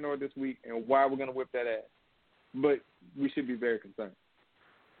be paranoid this week and why we're going to whip that ass. But we should be very concerned.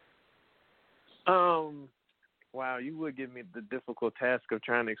 Wow, you would give me the difficult task of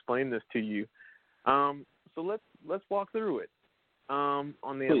trying to explain this to you. So let's walk through it. On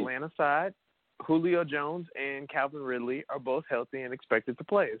the Please. Atlanta side, Julio Jones and Calvin Ridley are both healthy and expected to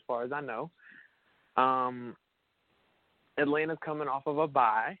play, as far as I know. Atlanta's coming off of a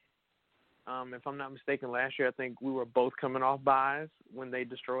bye. If I'm not mistaken, last year I think we were both coming off byes when they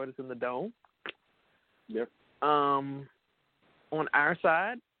destroyed us in the Dome. Yep. On our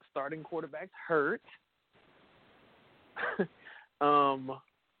side, starting quarterback's hurt.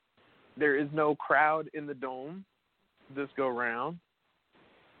 There is no crowd in the Dome this go round.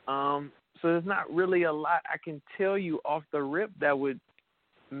 So there's not really a lot I can tell you off the rip that would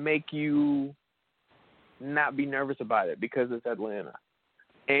make you not be nervous about it because it's Atlanta.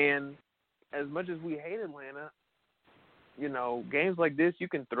 And as much as we hate Atlanta, you know, games like this, you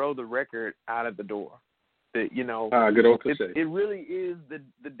can throw the record out of the door. That, you know, good old cliche. It really is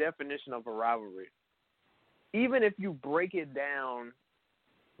the definition of a rivalry. Even if you break it down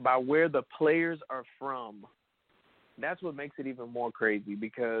by where the players are from, that's what makes it even more crazy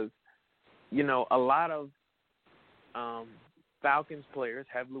because, you know, a lot of Falcons players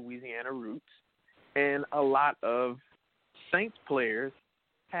have Louisiana roots, and a lot of Saints players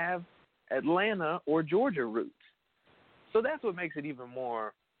have Atlanta or Georgia roots. So that's what makes it even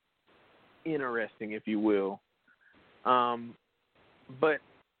more interesting, if you will. But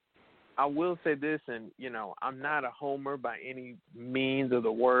I will say this, and, you know, I'm not a homer by any means of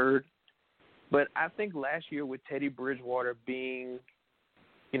the word, but I think last year with Teddy Bridgewater being,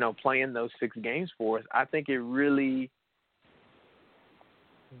 you know, playing those 6 games for us, I think it really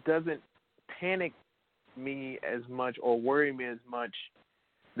doesn't panic me as much or worry me as much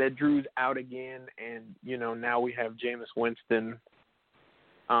that Drew's out again and, you know, now we have Jameis Winston,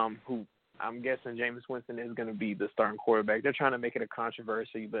 who I'm guessing Jameis Winston is going to be the starting quarterback. They're trying to make it a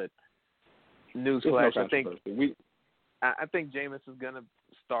controversy, but newsflash, I think Jameis is going to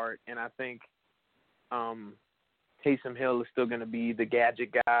start, and I think Taysom Hill is still going to be the gadget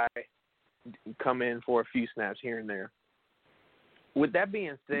guy, come in for a few snaps here and there. With that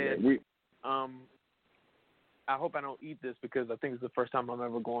being said, I hope I don't eat this because I think it's the first time I'm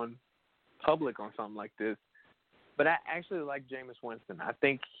ever going public on something like this. But I actually like Jameis Winston. I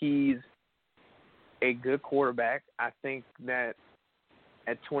think he's a good quarterback. I think that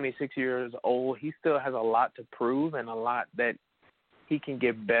at 26 years old, he still has a lot to prove and a lot that he can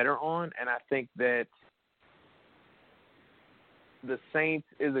get better on. And I think that the Saints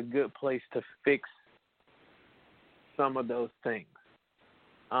is a good place to fix some of those things.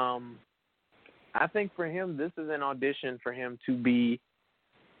 I think for him, this is an audition for him to be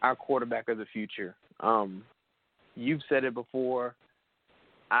our quarterback of the future. You've said it before.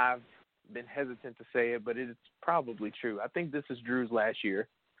 I've been hesitant to say it, but it's probably true. I think this is Drew's last year,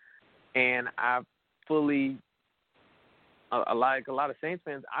 and I fully, like a lot of Saints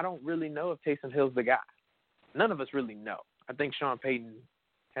fans, I don't really know if Taysom Hill's the guy. None of us really know. I think Sean Payton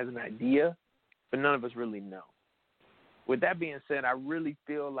has an idea, but none of us really know. With that being said, I really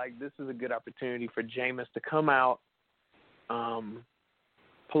feel like this is a good opportunity for Jameis to come out,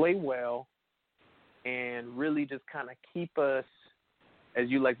 play well, and really just kind of keep us, as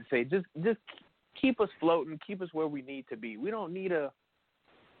you like to say, just keep us floating, keep us where we need to be. We don't need to,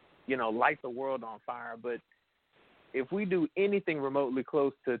 light the world on fire, but if we do anything remotely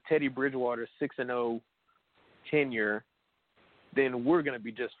close to Teddy Bridgewater's 6-0 tenure, then we're going to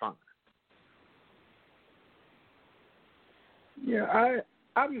be just fine. Yeah,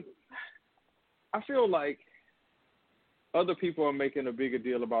 I feel like other people are making a bigger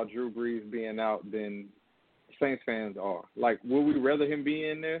deal about Drew Brees being out than Saints fans are. Like, would we rather him be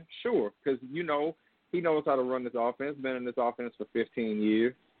in there? Sure, because, he knows how to run this offense, been in this offense for 15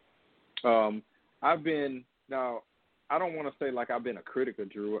 years. I don't want to say like I've been a critic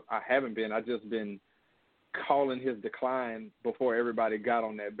of Drew. I haven't been. I've just been calling his decline before everybody got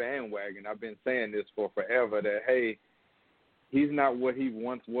on that bandwagon. I've been saying this for forever that, hey, he's not what he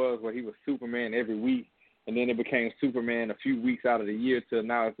once was, where he was Superman every week, and then it became Superman a few weeks out of the year to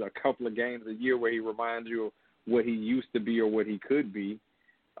now it's a couple of games a year where he reminds you of what he used to be or what he could be.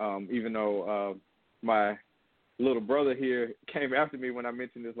 Even though my little brother here came after me when I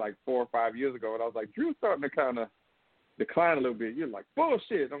mentioned this like 4 or 5 years ago, and I was like, Drew's starting to kind of decline a little bit. You're like,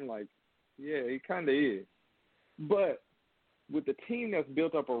 bullshit. I'm like, yeah, he kind of is. But with the team that's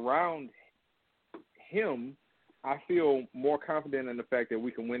built up around him, I feel more confident in the fact that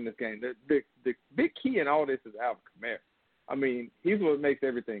we can win this game. The big key in all this is Alvin Kamara. I mean, he's what makes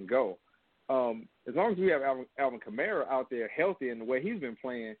everything go. As long as we have Alvin Kamara out there healthy and the way he's been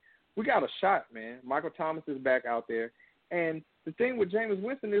playing, we got a shot, man. Michael Thomas is back out there. And the thing with Jameis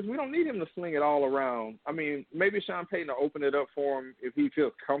Winston is we don't need him to sling it all around. I mean, maybe Sean Payton will open it up for him if he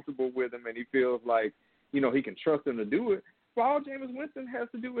feels comfortable with him and he feels like, he can trust him to do it. But all Jameis Winston has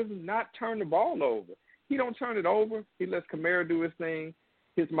to do is not turn the ball over. He don't turn it over. He lets Kamara do his thing,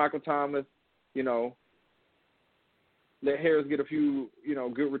 hits Michael Thomas, let Harris get a few,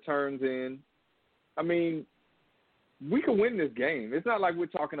 good returns in. I mean, we can win this game. It's not like we're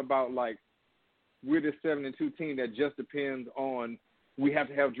talking about, like, we're this 7-2 team that just depends on we have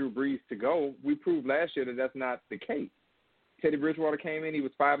to have Drew Brees to go. We proved last year that that's not the case. Teddy Bridgewater came in. He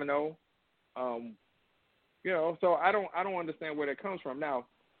was 5-0. So I don't understand where that comes from. Now,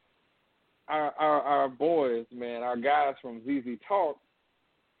 our boys, man, our guys from ZZ Talk,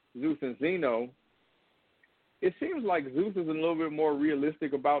 Zeus and Zeno, it seems like Zeus is a little bit more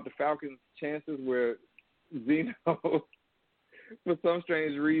realistic about the Falcons' chances, where Zeno, for some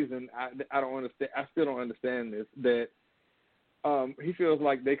strange reason, I don't understand. I still don't understand this. That he feels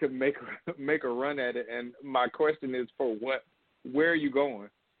like they could make a run at it, and my question is, for what? Where are you going?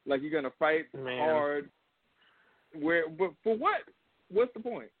 Like, you're gonna fight hard? Where? But for what? What's the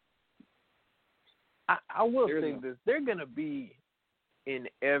point? I will say this: they're gonna be in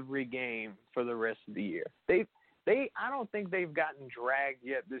every game for the rest of the year. I don't think they've gotten dragged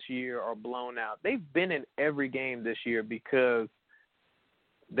yet this year or blown out. They've been in every game this year because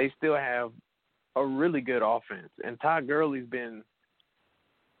they still have a really good offense. And Todd Gurley's been,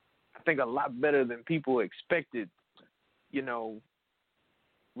 I think, a lot better than people expected,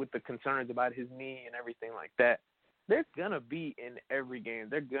 with the concerns about his knee and everything like that. They're going to be in every game.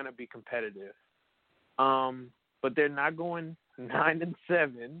 They're going to be competitive. But they're not going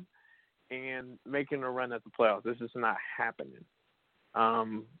 9-7 and making a run at the playoffs. This is not happening.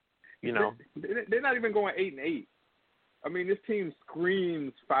 They're not even going 8-8. I mean, this team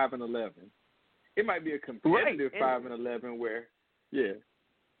screams 5-11. It might be a competitive 5-11 where, yeah.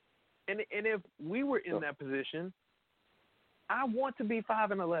 And if we were in that position, I want to be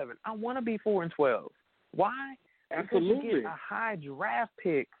 5-11. I want to be 4-12. Why? Absolutely. Because you get a high draft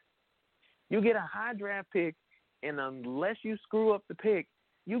pick. You get a high draft pick, and unless you screw up the pick,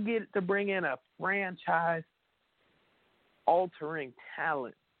 you get to bring in a franchise-altering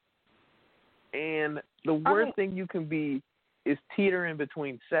talent. And the worst thing you can be is teetering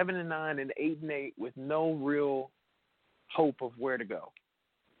between 7-9 and 8-8 with no real hope of where to go.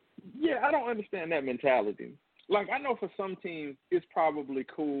 Yeah, I don't understand that mentality. Like, I know for some teams, it's probably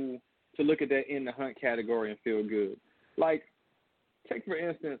cool to look at that in the hunt category and feel good. Like, take for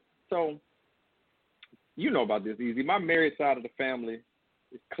instance, so you know about this, Easy. My married side of the family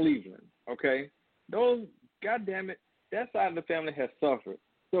is Cleveland, okay? Those, goddamn it, that side of the family has suffered.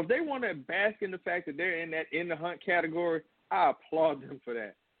 So if they want to bask in the fact that they're in the hunt category, I applaud them for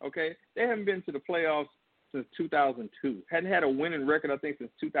that, okay? They haven't been to the playoffs since 2002. Hadn't had a winning record, I think,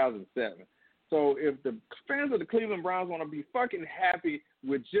 since 2007. So if the fans of the Cleveland Browns want to be fucking happy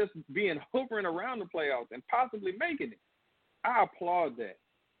with just being hovering around the playoffs and possibly making it, I applaud that.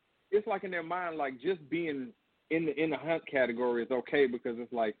 It's like in their mind, like just being in the hunt category is okay because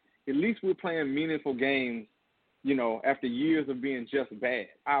it's like at least we're playing meaningful games, you know, after years of being just bad.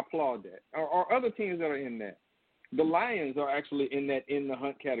 I applaud that. Or other teams that are in that. The Lions are actually in the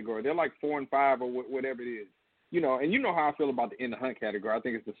hunt category. They're like 4-5 or whatever it is. You know, and you know how I feel about the in the hunt category. I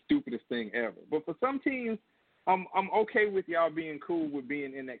think it's the stupidest thing ever. But for some teams, I'm okay with y'all being cool with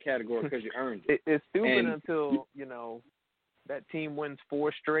being in that category because you earned it. It's stupid until, you know, that team wins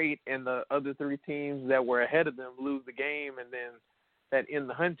 4 straight and the other 3 teams that were ahead of them lose the game, and then that in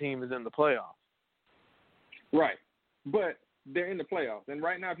the hunt team is in the playoffs. Right. But they're in the playoffs. And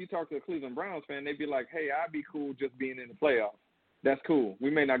right now, if you talk to a Cleveland Browns fan, they'd be like, hey, I'd be cool just being in the playoffs. That's cool. We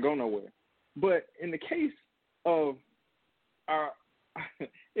may not go nowhere. But in the case of the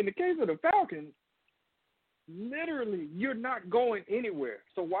Falcons, literally, you're not going anywhere.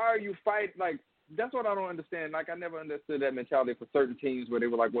 So why are you fighting? Like, that's what I don't understand. Like, I never understood that mentality for certain teams where they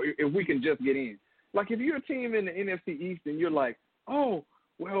were like, well, if we can just get in. Like, if you're a team in the NFC East and you're like, oh,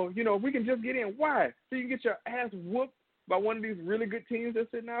 well, you know, if we can just get in. Why? So you can get your ass whooped by one of these really good teams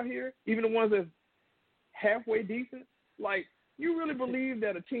that's sitting out here, even the ones that's halfway decent? Like, you really believe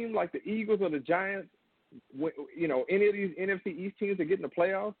that a team like the Eagles or the Giants, you know, any of these NFC East teams that get in the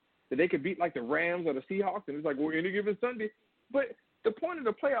playoffs, that they could beat like the Rams or the Seahawks, and it's like, well, any given Sunday. But the point of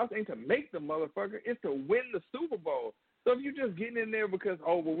the playoffs ain't to make the motherfucker, it's to win the Super Bowl. So if you're just getting in there because,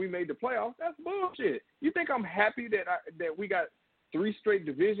 oh, well, we made the playoffs, that's bullshit. You think I'm happy that we got 3 straight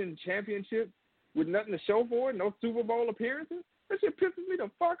division championships with nothing to show for it, no Super Bowl appearances? That shit pisses me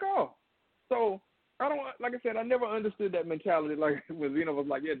the fuck off. So I don't, like I said, I never understood that mentality. Like when Zeno was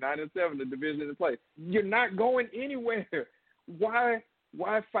like, yeah, 9-7, the division in place. You're not going anywhere. Why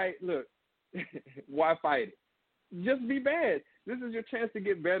fight? Look, why fight it? Just be bad. This is your chance to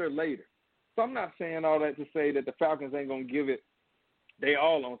get better later. So I'm not saying all that to say that the Falcons ain't going to give it they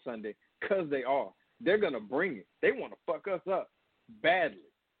all on Sunday, because they are. They're going to bring it. They want to fuck us up badly,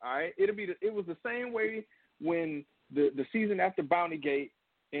 all right? It was the same way when the season after Bountygate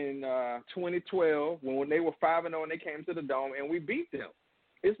in 2012 when they were 5-0 and they came to the Dome and we beat them.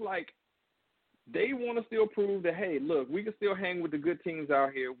 It's like they want to still prove that, hey, look, we can still hang with the good teams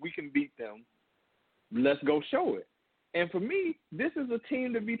out here. We can beat them. Let's go show it. And for me, this is a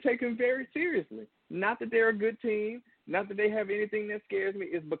team to be taken very seriously. Not that they're a good team, not that they have anything that scares me.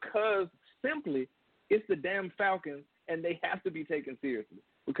 It's because simply it's the damn Falcons, and they have to be taken seriously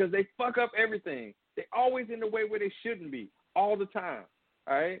because they fuck up everything. They're always in the way where they shouldn't be all the time,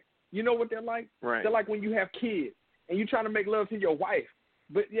 all right? You know what they're like? Right. They're like when you have kids and you're trying to make love to your wife,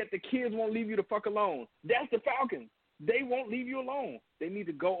 but yet the kids won't leave you the fuck alone. That's the Falcons. They won't leave you alone. They need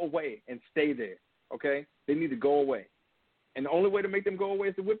to go away and stay there, okay? They need to go away. And the only way to make them go away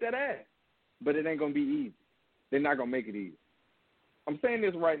is to whip that ass. But it ain't going to be easy. They're not going to make it easy. I'm saying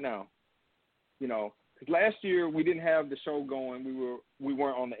this right now, you know, because last year we didn't have the show going. We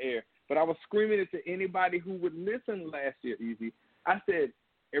weren't on the air. But I was screaming it to anybody who would listen last year, Easy. I said,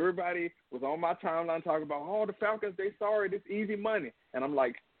 everybody was on my timeline talking about, oh, the Falcons, they sorry, this easy money. And I'm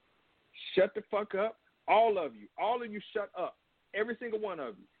like, shut the fuck up. All of you shut up. Every single one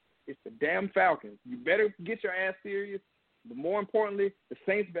of you. It's the damn Falcons. You better get your ass serious. But more importantly, the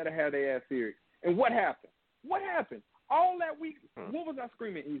Saints better have their ass serious. And what happened? What happened? All that week, what was I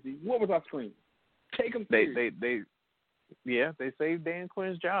screaming, Easy? What was I screaming? Take them serious. They saved Dan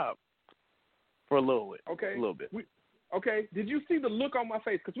Quinn's job for a little bit. Okay. A little bit. Okay. Did you see the look on my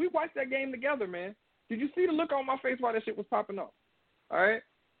face? Because we watched that game together, man. Did you see the look on my face while that shit was popping up? All right?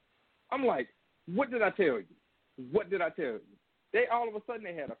 I'm like, what did I tell you? What did I tell you? They all of a sudden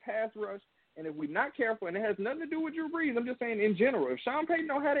they had a pass rush. And if we're not careful, and it has nothing to do with Drew Brees, I'm just saying in general, if Sean Payton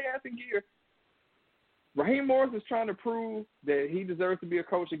don't have their ass in gear, Raheem Morris is trying to prove that he deserves to be a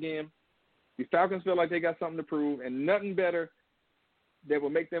coach again. The Falcons feel like they got something to prove, and nothing better that will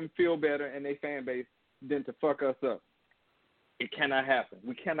make them feel better and their fan base than to fuck us up. It cannot happen.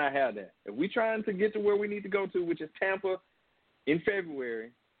 We cannot have that. If we're trying to get to where we need to go to, which is Tampa in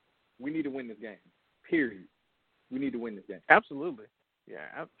February, we need to win this game, period. We need to win this game. Absolutely.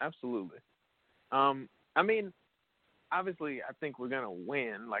 Yeah, absolutely. I mean, obviously, I think we're going to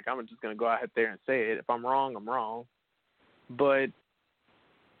win. Like, I'm just going to go out there and say it. If I'm wrong, I'm wrong. But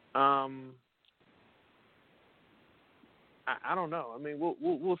I don't know. I mean,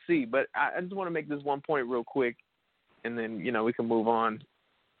 we'll see. But I just want to make this one point real quick, and then, you know, we can move on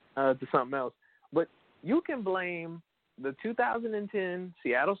to something else. But you can blame the 2010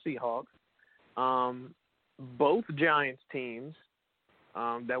 Seattle Seahawks, both Giants teams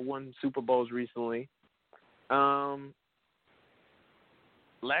that won Super Bowls recently,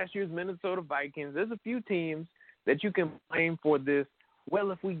 last year's Minnesota Vikings. There's a few teams that you can blame for this.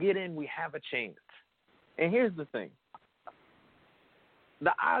 Well, if we get in, we have a chance. And here's the thing.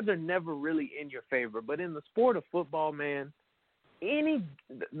 The odds are never really in your favor, but in the sport of football, man,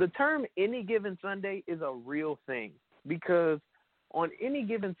 the term any given Sunday is a real thing, because on any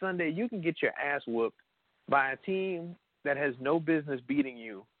given Sunday, you can get your ass whooped by a team that has no business beating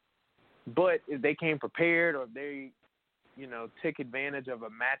you. But if they came prepared, or if they, you know, take advantage of a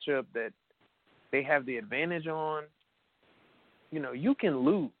matchup that they have the advantage on, you know, you can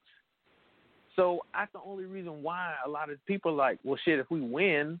lose. So that's the only reason why a lot of people are like, well, shit, if we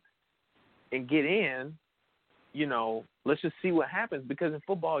win and get in, you know, let's just see what happens. Because in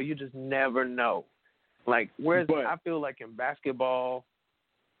football, you just never know. Like, whereas I feel like in basketball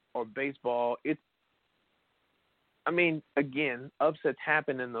or baseball, again, upsets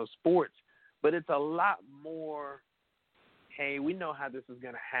happen in those sports, but it's a lot more, hey, we know how this is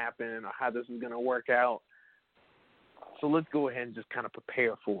going to happen or how this is going to work out, so let's go ahead and just kind of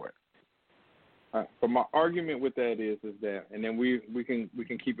prepare for it. All right. But my argument with that is that, and then we can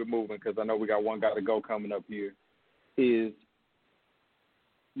keep it moving because I know we got one guy to go coming up here, is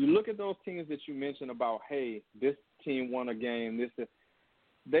you look at those teams that you mentioned about, hey, this team won a game,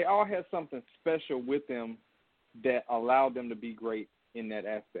 they all had something special with them that allowed them to be great in that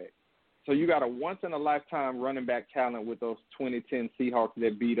aspect. So you got a once-in-a-lifetime running back talent with those 2010 Seahawks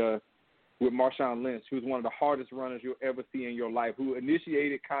that beat us, with Marshawn Lynch, who's one of the hardest runners you'll ever see in your life, who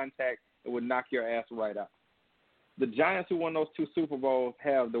initiated contact and would knock your ass right out. The Giants, who won those 2 Super Bowls,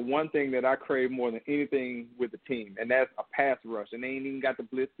 have the one thing that I crave more than anything with the team, and that's a pass rush, and they ain't even got the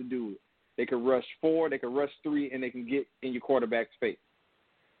blitz to do it. They can rush 4, they can rush 3, and they can get in your quarterback's face.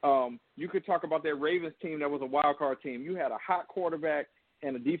 You could talk about that Ravens team that was a wild card team. You had a hot quarterback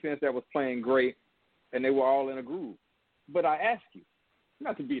and a defense that was playing great, and they were all in a groove. But I ask you,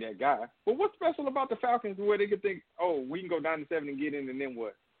 not to be that guy, but what's special about the Falcons where they could think, oh, we can go down to 7 and get in, and then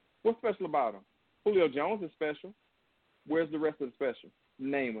what? What's special about them? Julio Jones is special. Where's the rest of the special?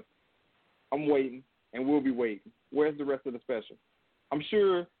 Name it. I'm waiting, and we'll be waiting. Where's the rest of the special? I'm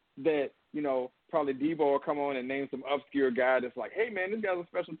sure that, you know, probably Debo will come on and name some obscure guy that's like, hey, man, this guy's a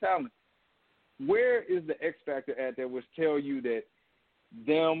special talent. Where is the X factor at that would tell you that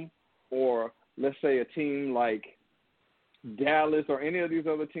them, or let's say a team like Dallas or any of these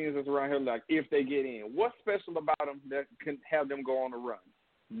other teams that's around here, like, if they get in, what's special about them that can have them go on a run?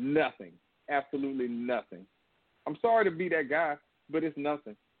 Nothing. Absolutely nothing. I'm sorry to be that guy, but it's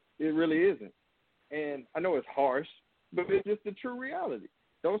nothing. It really isn't. And I know it's harsh, but it's just the true reality.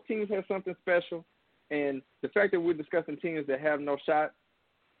 Those teams have something special, and the fact that we're discussing teams that have no shot,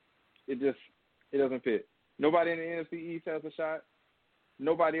 it doesn't fit. Nobody in the NFC East has a shot.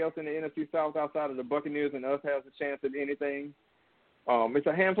 Nobody else in the NFC South outside of the Buccaneers and us has a chance at anything. It's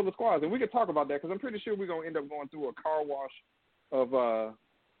a handful of squads, and we could talk about that because I'm pretty sure we're going to end up going through a car wash of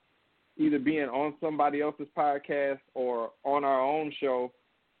either being on somebody else's podcast or on our own show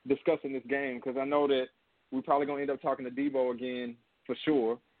discussing this game, because I know that we're probably going to end up talking to Debo again for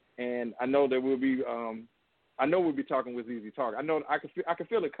sure, and I know that we'll be talking with ZZ Talk. I know I can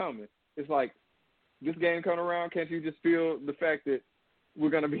feel it coming. It's like this game coming around. Can't you just feel the fact that we're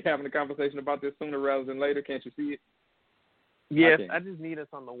going to be having a conversation about this sooner rather than later? Can't you see it? Yes, I just need us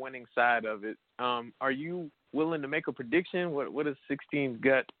on the winning side of it. Are you willing to make a prediction? What does 16's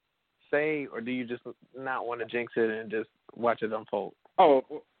gut say, or do you just not want to jinx it and just watch it unfold? Oh,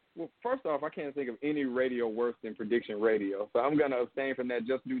 well, first off, I can't think of any radio worse than prediction radio, so I'm going to abstain from that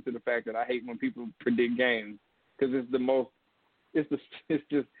just due to the fact that I hate when people predict games, because it's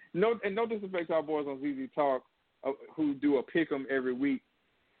just no disrespect to our boys on ZZ Talk who do a pick 'em every week.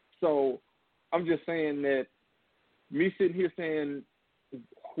 So I'm just saying that me sitting here saying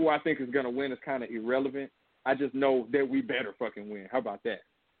who I think is going to win is kind of irrelevant. I just know that we better fucking win. How about that?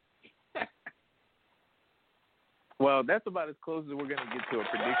 Well, that's about as close as we're going to get to a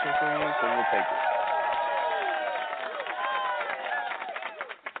prediction from you, so we'll take it.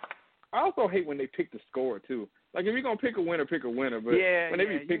 I also hate when they pick the score, too. Like, if you're going to pick a winner, pick a winner. But when they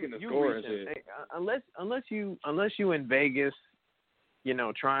be picking the score and shit. Hey, unless you in Vegas, you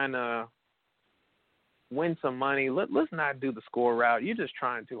know, trying to win some money, let's not do the score route. You're just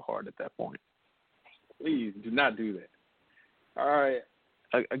trying too hard at that point. Please do not do that. All right.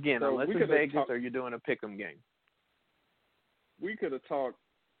 Again, so unless it's Vegas or you're doing a pick'em game. We could have talked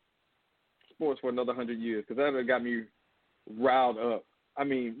sports for another 100 years because that would have got me riled up. I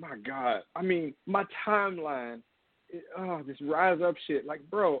mean, my God. I mean, my timeline, this rise up shit. Like,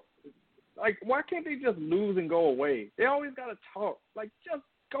 bro, like, why can't they just lose and go away? They always got to talk. Like, just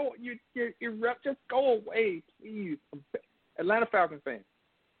go. Just go away, please. Atlanta Falcons fan,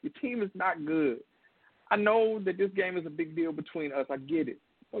 your team is not good. I know that this game is a big deal between us. I get it.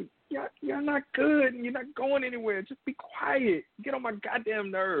 But you're not good, and you're not going anywhere. Just be quiet. Get on my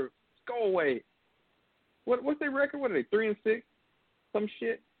goddamn nerves. Just go away. What's their record? What are they, 3-6? Some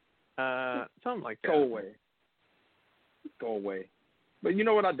shit? Something like that. Go away. Just go away. But you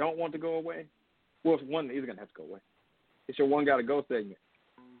know what I don't want to go away? Well, it's one he's going to have to go away. It's your one gotta go segment.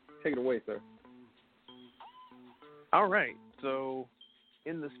 Take it away, sir. All right. So,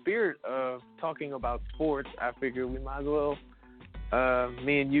 in the spirit of talking about sports, I figure we might as well,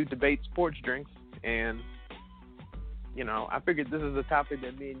 me and you debate sports drinks. And, you know, I figured this is a topic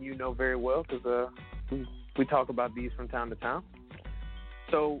that me and you know very well because we talk about these from time to time.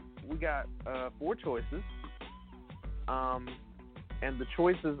 So, we got 4 choices. And the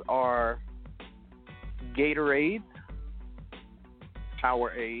choices are Gatorade,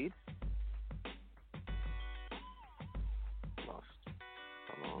 Powerade.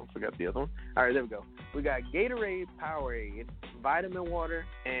 Forgot the other one. All right, there we go. We got Gatorade, Powerade, Vitamin Water,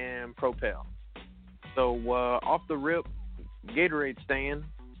 and Propel. So off the rip, Gatorade stand,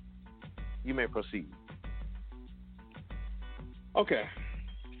 you may proceed. Okay.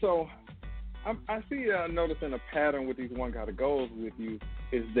 So I see noticing a pattern with these one gotta goes with you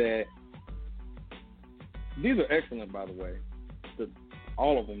is that these are excellent, by the way,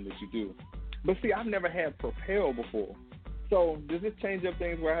 all of them that you do. But see, I've never had Propel before. So does this change up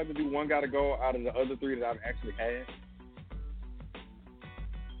things where I have to do one gotta go out of the other 3 that I've actually had?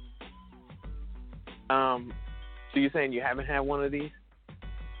 So you're saying you haven't had one of these?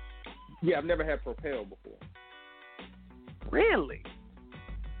 Yeah, I've never had Propel before. Really?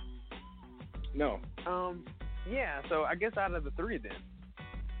 No. Yeah, so I guess out of the 3 then.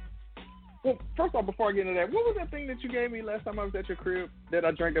 Well, first off, before I get into that, what was that thing that you gave me last time I was at your crib that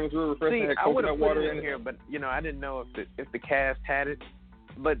I drank that was real refreshing? See, had I would have coconut put water it in here, but you know, I didn't know if the cast had it.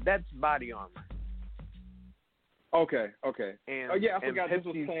 But that's Body Armor. Okay. And yeah, I forgot Pepsi's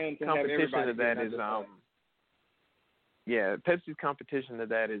this was planned to have competition everybody. to that is Pepsi's competition to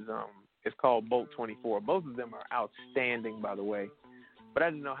that is it's called Bolt 24. Both of them are outstanding, by the way. But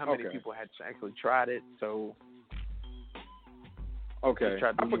I didn't know how many people had actually tried it, so. Okay,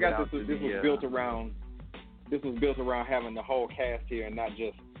 I forgot this was built around. This was built around having the whole cast here and not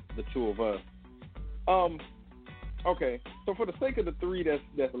just the 2 of us. Okay, so for the sake of the 3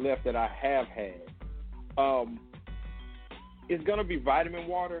 that's left that I have had, it's gonna be vitamin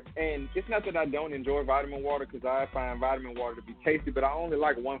water, and it's not that I don't enjoy vitamin water because I find vitamin water to be tasty, but I only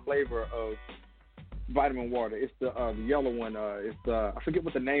like one flavor of vitamin water. It's the yellow one. It's I forget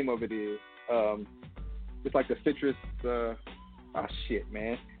what the name of it is. It's like the citrus. Oh, shit,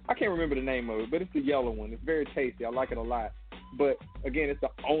 man. I can't remember the name of it, but it's the yellow one. It's very tasty. I like it a lot. But, again, it's the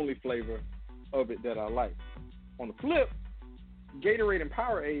only flavor of it that I like. On the flip, Gatorade and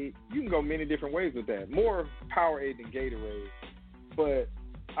Powerade, you can go many different ways with that. More Powerade than Gatorade. But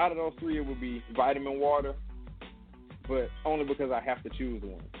out of those 3, it would be vitamin water, but only because I have to choose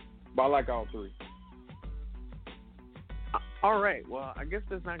one. But I like all 3. All right. Well, I guess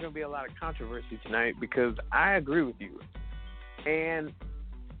there's not going to be a lot of controversy tonight because I agree with you. And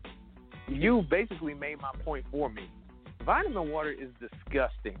you basically made my point for me. Vitamin water is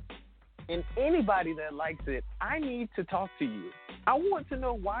disgusting. And anybody that likes it, I need to talk to you. I want to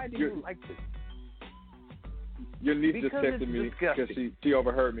know, why do you like this? Your niece just texted me because she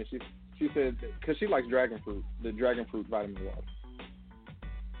overheard me. She said, because she likes dragon fruit, the dragon fruit vitamin water.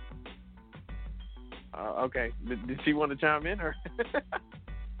 Okay. Did she want to chime in? Or?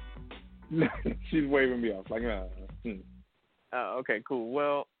 She's waving me off. Like, okay, cool.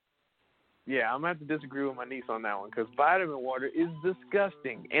 Well, yeah, I'm going to have to disagree with my niece on that one because vitamin water is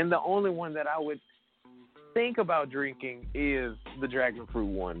disgusting. And the only one that I would think about drinking is the dragon fruit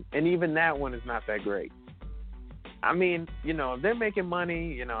one, and even that one is not that great. I mean, if they're making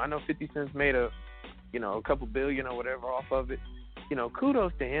money, I know 50 Cent's made a couple billion or whatever off of it.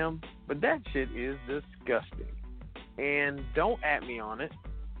 Kudos to him, but that shit is disgusting. And don't at me on it.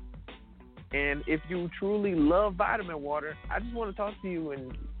 And if you truly love vitamin water, I just want to talk to you,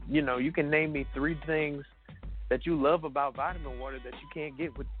 and you can name me 3 things that you love about vitamin water that you can't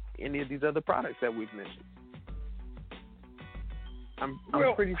get with any of these other products that we've mentioned. I'm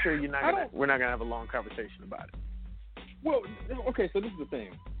pretty sure we're not gonna have a long conversation about it. Well, okay, so this is the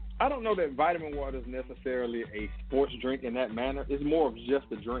thing. I don't know that vitamin water is necessarily a sports drink in that manner. It's more of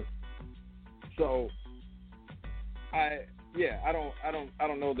just a drink. So, I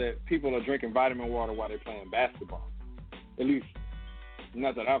don't know that people are drinking vitamin water while they're playing basketball. At least,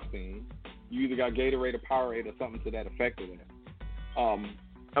 not that I've seen. You either got Gatorade or Powerade or something to that effect of that.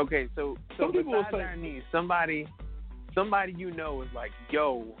 Okay, so some people will say, our needs, somebody is like,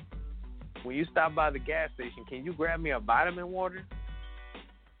 yo, when you stop by the gas station, can you grab me a vitamin water?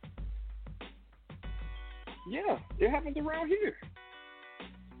 Yeah, it happens around here.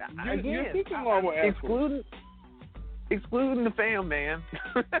 Again, your sister-in-law will ask excluding the fam, man.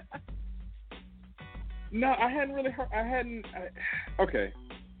 No, I hadn't really heard. Okay,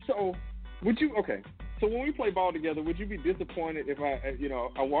 so would you? Okay, so when we play ball together, would you be disappointed if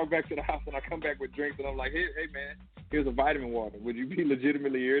I walk back to the house and I come back with drinks and I'm like, hey man, here's a vitamin water? Would you be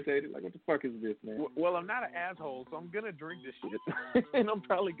legitimately irritated? Like, what the fuck is this, man? Well, I'm not an asshole, so I'm gonna drink this shit, and I'm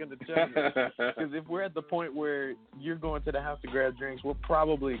probably gonna chug it. Because if we're at the point where you're going to the house to grab drinks, we're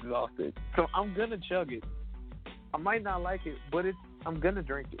probably exhausted. So I'm gonna chug it. I might not like it, but I'm gonna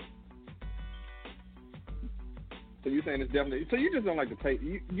drink it. So you're saying it's definitely. So you just don't like the taste.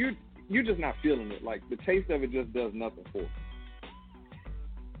 You're just not feeling it. Like, the taste of it just does nothing for you.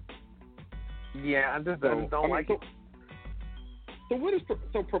 Yeah, I just don't like it. So what is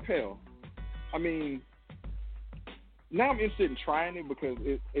Propel? I mean, now I'm interested in trying it because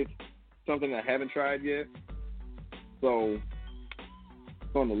it's something I haven't tried yet. So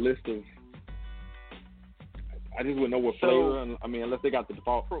it's on the list of. I just wouldn't know what flavor. I mean, unless they got the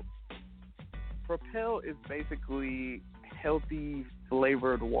default. Propel is basically healthy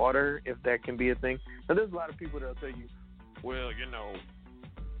flavored water, if that can be a thing. Now, there's a lot of people that'll tell you, well,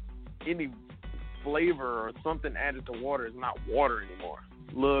 any flavor or something added to water is not water anymore.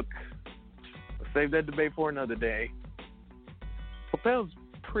 Look, let's save that debate for another day. Propel's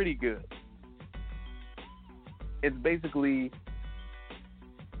pretty good. It's basically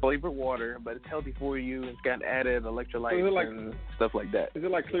flavored water, but it's healthy for you. It's got added electrolytes and stuff like that. Is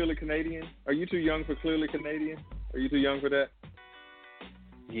it like Clearly Canadian? Are you too young for Clearly Canadian? Are you too young for that?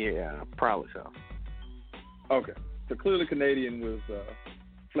 Yeah, probably so. Okay. So Clearly Canadian was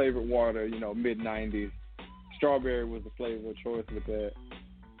flavored water, mid-90s. Strawberry was the flavor of choice with that.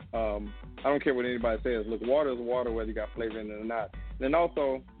 I don't care what anybody says. Look, water is water whether you got flavor in it or not. And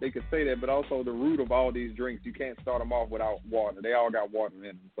also, they could say that, but also the root of all these drinks, you can't start them off without water. They all got water in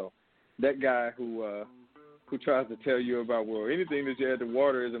them. So that guy who tries to tell you about, well, anything that you add to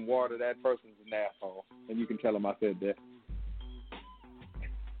water isn't water, that person's an asshole. And you can tell him I said that.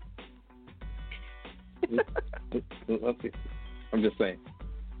 Let's see. I'm just saying.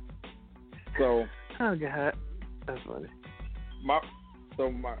 So. Oh, God. That's funny. My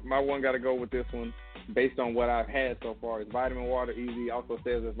one got to go with this one based on what I've had so far. It's vitamin water. Easy also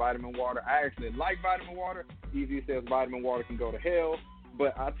says it's vitamin water. I actually like vitamin water. Easy says vitamin water can go to hell.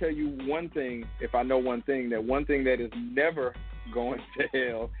 But I'll tell you one thing, if I know one thing that is never going to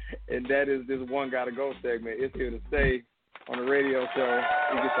hell, and that is this one gotta go segment. It's here to stay on the radio show.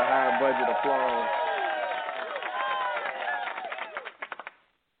 We get the high budget applause.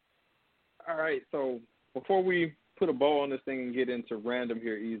 All right, so before we put a bow on this thing and get into random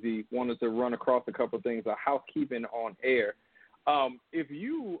here, Easy, wanted to run across a couple of things of housekeeping on air. If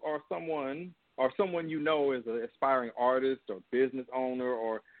you are someone you know is an aspiring artist or business owner,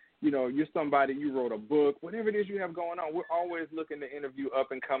 or you're somebody, you wrote a book, whatever it is you have going on, we're always looking to interview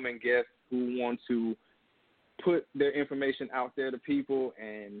up and coming guests who want to put their information out there to people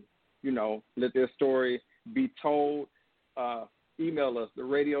and let their story be told. Email us, the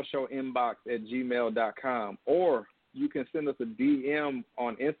radio show inbox at gmail.com, or you can send us a DM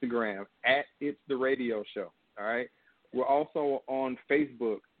on Instagram at It's The Radio Show. All right. We're also on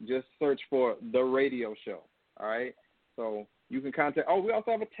Facebook. Just search for The Radio Show. All right. So you can contact. Oh, we also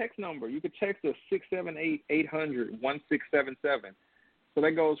have a text number. You can text us 678-800-1677. So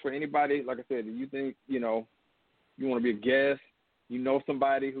that goes for anybody. Like I said, if you think you want to be a guest,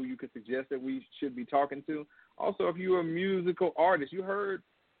 somebody who you could suggest that we should be talking to. Also, if you're a musical artist, you heard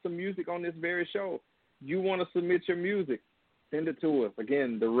some music on this very show, you want to submit your music, send it to us.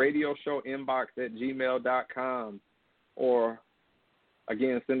 Again, the radio show inbox at gmail.com, or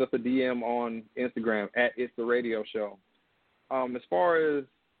again, send us a DM on Instagram at It's the Radio Show. As far as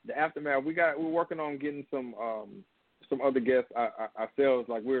the aftermath, we're working on getting some other guests ourselves.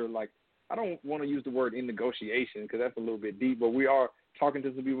 I don't want to use the word in negotiation because that's a little bit deep, but we are talking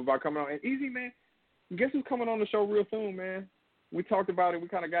to some people about coming on. And Easy, man, guess who's coming on the show real soon, man? We talked about it. We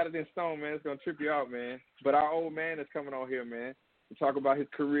kind of got it in stone, man. It's going to trip you out, man. But our old man is coming on here, man, to talk about his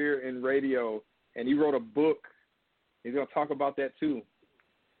career in radio. And he wrote a book. He's going to talk about that, too.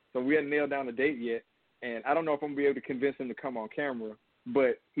 So we haven't nailed down the date yet. And I don't know if I'm going to be able to convince him to come on camera,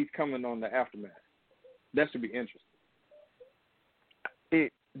 but he's coming on the aftermath. That should be interesting.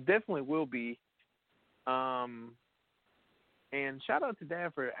 It definitely will be. And shout out to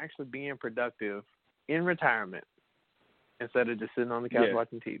Dad for actually being productive in retirement instead of just sitting on the couch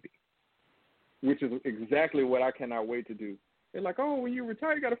watching TV. Which is exactly what I cannot wait to do. They're like, oh, when you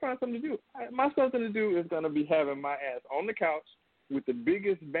retire, you got to find something to do. My something to do is going to be having my ass on the couch with the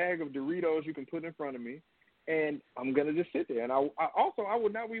biggest bag of Doritos you can put in front of me, and I'm going to just sit there. And I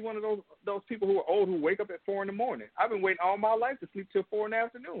would not be one of those people who are old who wake up at 4 in the morning. I've been waiting all my life to sleep till 4 in the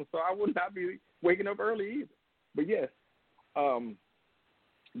afternoon, so I would not be waking up early either. But, yes,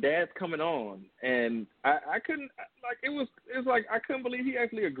 Dad's coming on, and I couldn't, like, it was like I couldn't believe he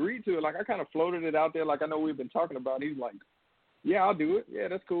actually agreed to it. Like, I kind of floated it out there like I know we've been talking about. He's like, yeah, I'll do it. Yeah,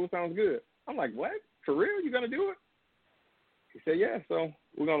 that's cool. Sounds good. I'm like, what? For real? You going to do it? He said, yeah, so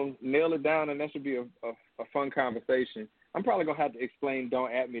we're going to nail it down, and that should be a fun conversation. I'm probably going to have to explain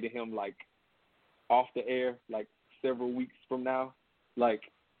Don't At Me to him, like, off the air, like, several weeks from now, like,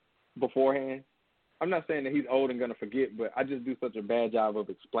 beforehand. I'm not saying that he's old and going to forget, but I just do such a bad job of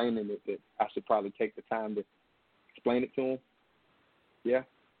explaining it that I should probably take the time to explain it to him. Yeah?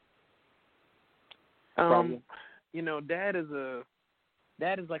 You know, Dad is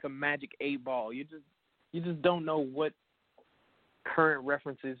like a magic 8-ball. You just don't know what current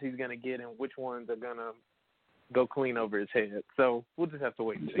references he's going to get and which ones are going to go clean over his head. So we'll just have to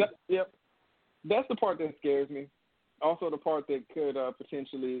wait and see. Yep. That's the part that scares me. Also the part that could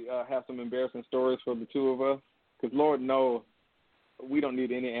potentially have some embarrassing stories for the two of us. Because Lord knows we don't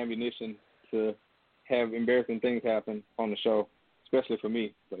need any ammunition to have embarrassing things happen on the show, especially for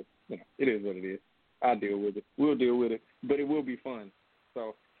me. But, you know, it is what it is. I'll deal with it. We'll deal with it. But it will be fun.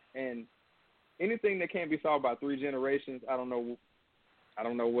 So, and anything that can't be solved by 3 generations, I don't know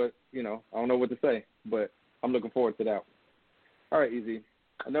what to say, but I'm looking forward to that one. All right, Easy.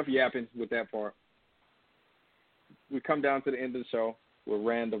 Enough yapping with that part. We come down to the end of the show. We're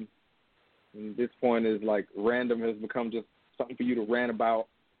random. And this point is like random has become just something for you to rant about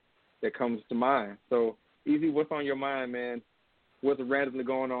that comes to mind. So, Easy, what's on your mind, man? What's randomly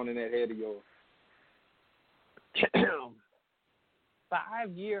going on in that head of yours?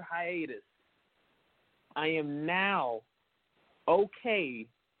 5-year hiatus. I am now okay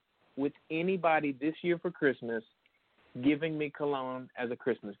with anybody this year for Christmas giving me cologne as a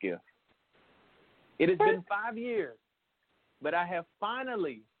Christmas gift. It has been 5 years, but I have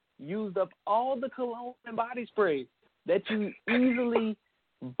finally used up all the cologne and body spray that you easily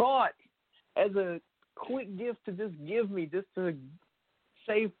bought as a quick gift to just give me just to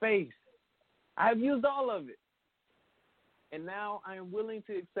save face. I've used all of it. And now I am willing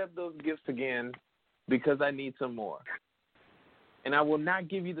to accept those gifts again because I need some more. And I will not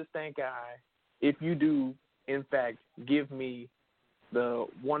give you the stank eye if you do, in fact, give me the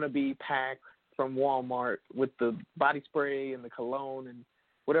wannabe pack from Walmart with the body spray and the cologne and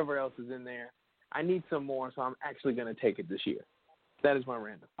whatever else is in there. I need some more, so I'm actually going to take it this year. That is my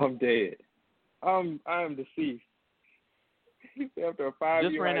random. I'm dead. I am deceased. After a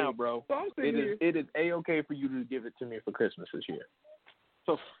 5-year just ran out, bro. So it is A-okay for you to give it to me for Christmas this year.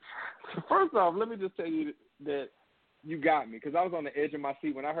 So first off, let me just tell you that you got me, because I was on the edge of my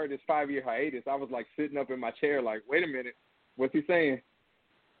seat when I heard this 5-year hiatus. I was like sitting up in my chair, like, wait a minute, what's he saying?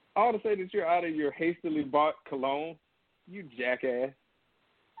 I ought to say that you're out of your hastily bought cologne, you jackass.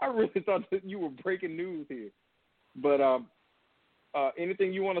 I really thought that you were breaking news here. But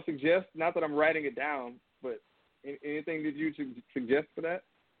anything you want to suggest? Not that I'm writing it down, but anything that you suggest for that?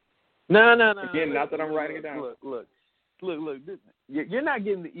 No. Again, not that I'm writing it down. Look. You're not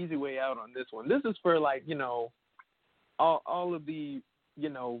getting the easy way out on this one. This is for, like, you know, all of the, you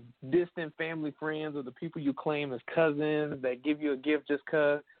know, distant family friends or the people you claim as cousins that give you a gift just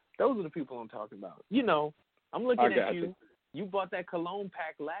because. Those are the people I'm talking about. You know, I'm looking at you. You bought that cologne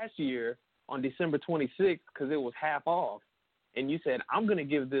pack last year on December 26th because it was half off. And you said, I'm going to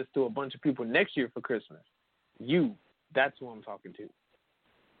give this to a bunch of people next year for Christmas. That's who I'm talking to.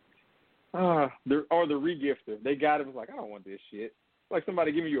 the regifter. They got it. Was like, I don't want this shit. Like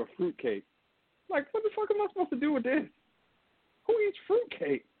somebody giving you a fruitcake. Like, what the fuck am I supposed to do with this? Who eats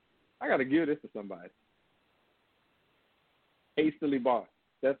fruitcake? I got to give this to somebody. Hastily bought.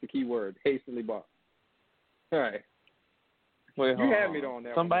 That's the key word. Hastily bought. All right. Wait, you had me on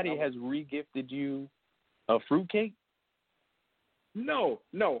that. Somebody has regifted you a fruitcake? No.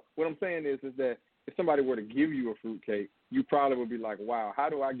 What I'm saying is that if somebody were to give you a fruitcake, you probably would be like, wow, how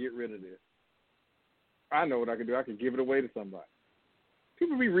do I get rid of this? I know what I can do. I can give it away to somebody.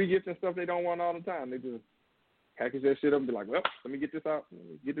 People be regifting stuff they don't want all the time. They just package that shit up and be like, well, let me get this out.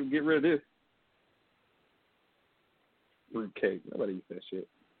 Get rid of this. Fruitcake. Nobody eats that shit.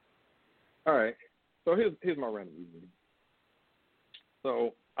 All right. So here's my random reason.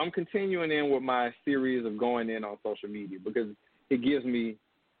 So I'm continuing in with my series of going in on social media because it gives me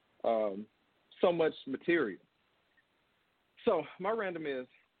so much material. So my random is,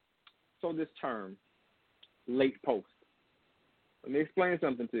 this term, late post. Let me explain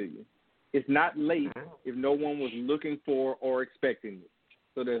something to you. It's not late if no one was looking for or expecting it.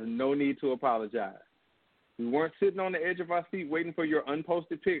 So there's no need to apologize. We weren't sitting on the edge of our seat waiting for your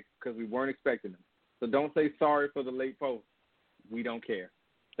unposted pics because we weren't expecting them. So don't say sorry for the late post. We don't care.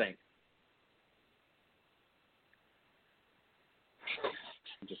 Thanks.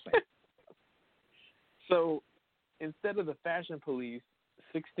 I'm just saying. So instead of the fashion police,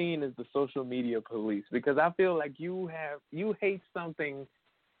 16 is the social media police, because I feel like you hate something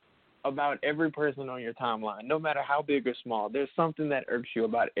about every person on your timeline, no matter how big or small. There's something that irks you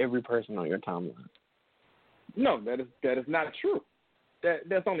about every person on your timeline. No, that is not true.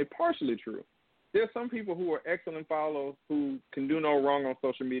 That's only partially true. There's some people who are excellent followers who can do no wrong on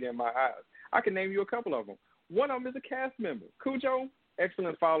social media in my eyes. I can name you a couple of them. One of them is a cast member. Cujo,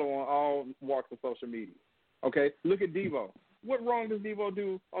 excellent follower on all walks of social media. Okay, look at Devo. What wrong does Devo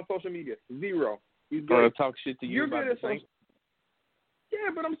do on social media? Zero. He's good. Talk shit to you. You're about good at social. Yeah,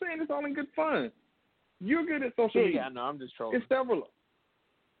 but I'm saying it's all in good fun. You're good at social media. Yeah, no, I'm just trolling. It's several.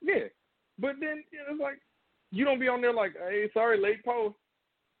 Yeah, but then it's like you don't be on there like, hey, sorry, late post.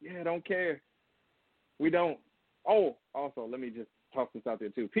 Yeah, don't care. We don't. Oh, also, let me just toss this out there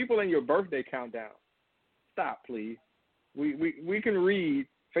too. People in your birthday countdown. Stop, please. We can read.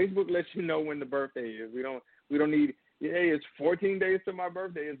 Facebook lets you know when the birthday is. We don't need. Hey, it's 14 days to my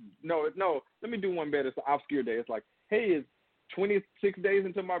birthday. No. Let me do one better. It's an obscure day. It's like, hey, it's 26 days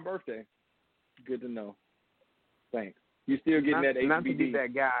until my birthday. Good to know. Thanks. You're still getting that HBD. Not to be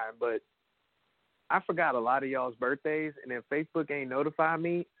that guy, but I forgot a lot of y'all's birthdays, and if Facebook ain't notified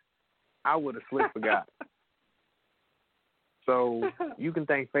me, I would have slipped forgot. So you can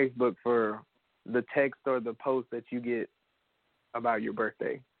thank Facebook for the text or the post that you get about your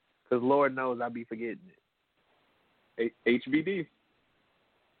birthday, because Lord knows I'll be forgetting it. HBD.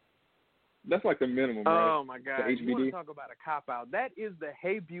 That's like the minimum, right? Oh, my God. You want to talk about a cop-out. That is the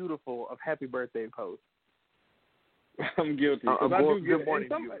hey beautiful of happy birthday post. I'm guilty. Good morning,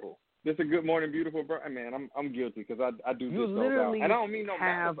 beautiful. This a good morning, beautiful, bro. Man, I'm guilty because I do you this literally out. And I don't mean no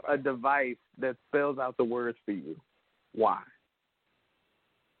have a device that spells out the words for you. Why?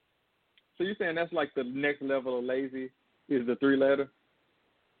 So you're saying that's like the next level of lazy is the 3-letter?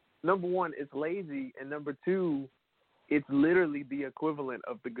 Number one, it's lazy, and number two, it's literally the equivalent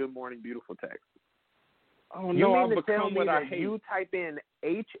of the good morning, beautiful text. Oh, no, I've become what I hate. hate. You type in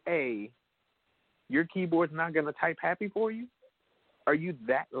HA, your keyboard's not going to type happy for you? Are you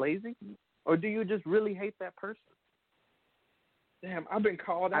that lazy? Or do you just really hate that person? Damn, I've been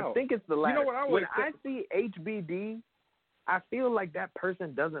called out. I think it's the latter. You know what when I see HBD, I feel like that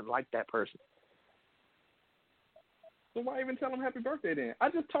person doesn't like that person. So why even tell them happy birthday then? I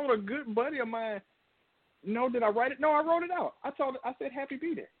just told a good buddy of mine, no, did I write it? No, I wrote it out. I said happy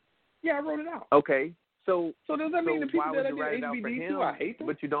B-Day. Yeah, I wrote it out. Okay. So does that mean the people that I did HBD to, I hate them?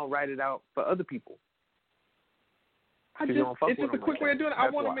 But you don't write it out for other people. It's just a quick way of doing it. I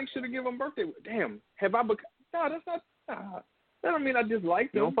want to make sure to give them birthday. Damn, have I become? No, that's not. That don't mean I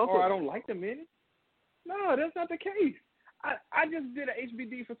dislike them or I don't like them any. No, that's not the case. I just did an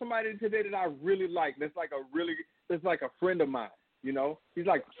HBD for somebody today that I really like. That's like a friend of mine. You know, he's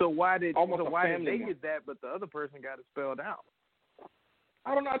like why did they guy. get that, but the other person got it spelled out?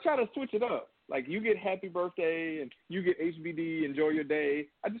 I don't know. I try to switch it up. Like you get happy birthday and you get HBD, enjoy your day.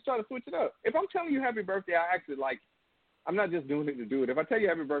 I just try to switch it up. If I'm telling you happy birthday, I actually like you. I'm not just doing it to do it. If I tell you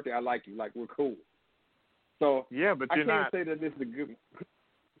happy birthday, I like you. Like we're cool. So yeah, but I can't say that this is a good.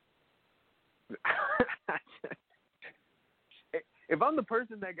 If I'm the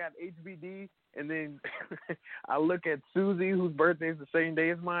person that got HBD and then I look at Susie, whose birthday is the same day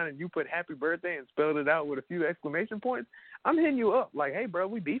as mine, and you put happy birthday and spelled it out with a few exclamation points, I'm hitting you up like, hey, bro,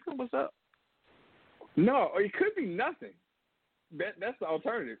 we beefing? What's up? No, or it could be nothing. That's the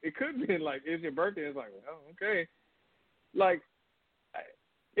alternative. It could be like, it's your birthday. It's like, well, okay. Like,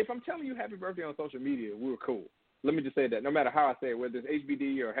 if I'm telling you happy birthday on social media, we were cool. Let me just say that. No matter how I say it, whether it's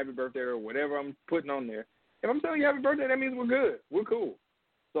HBD or happy birthday or whatever I'm putting on there, if I'm telling you happy birthday, that means we're good. We're cool.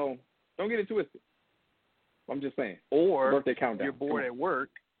 So don't get it twisted. I'm just saying. Or birthday countdown. You're bored at work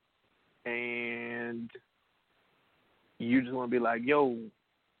and you just want to be like, yo,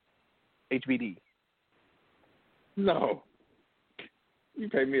 HBD. No. You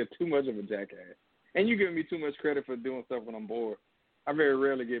pay me too much of a jackass. And you giving me too much credit for doing stuff when I'm bored. I very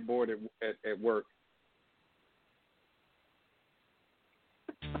rarely get bored at work.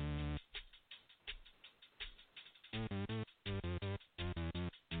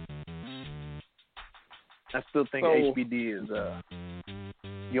 I still think HBD is,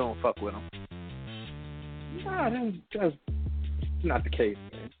 you don't fuck with him. Nah, that's not the case,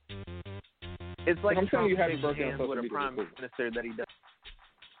 man. It's like I'm telling you, happy Trump birthday on hands social with a media. prime minister that he does.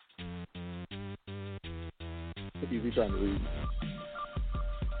 He's trying to read.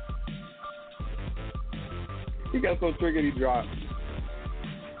 He got so triggered he dropped.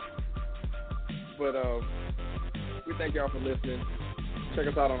 But we thank y'all for listening. Check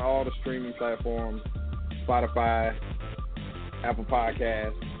us out on all the streaming platforms: Spotify, Apple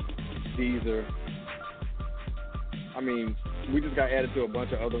Podcasts, Deezer. I mean, we just got added to a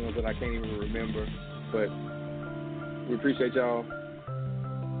bunch of other ones that I can't even remember. But we appreciate y'all.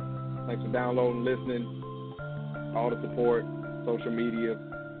 Thanks for downloading, listening, all the support, social media.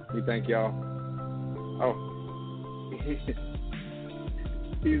 We thank y'all. Oh.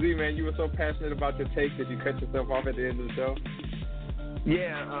 Easy, man, you were so passionate about your take that you cut yourself off at the end of the show.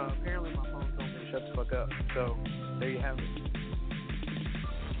 Yeah, apparently my phone told me to shut the fuck up. So there you have it.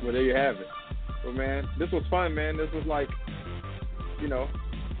 Well, there you have it. Well, man, this was fun, man. This was like, you know,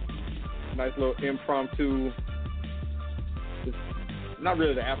 nice little impromptu. It's not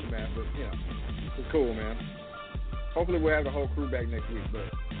really the aftermath, but, you know, it's cool, man. Hopefully we'll have the whole crew back next week, but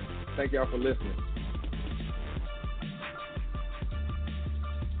thank y'all for listening.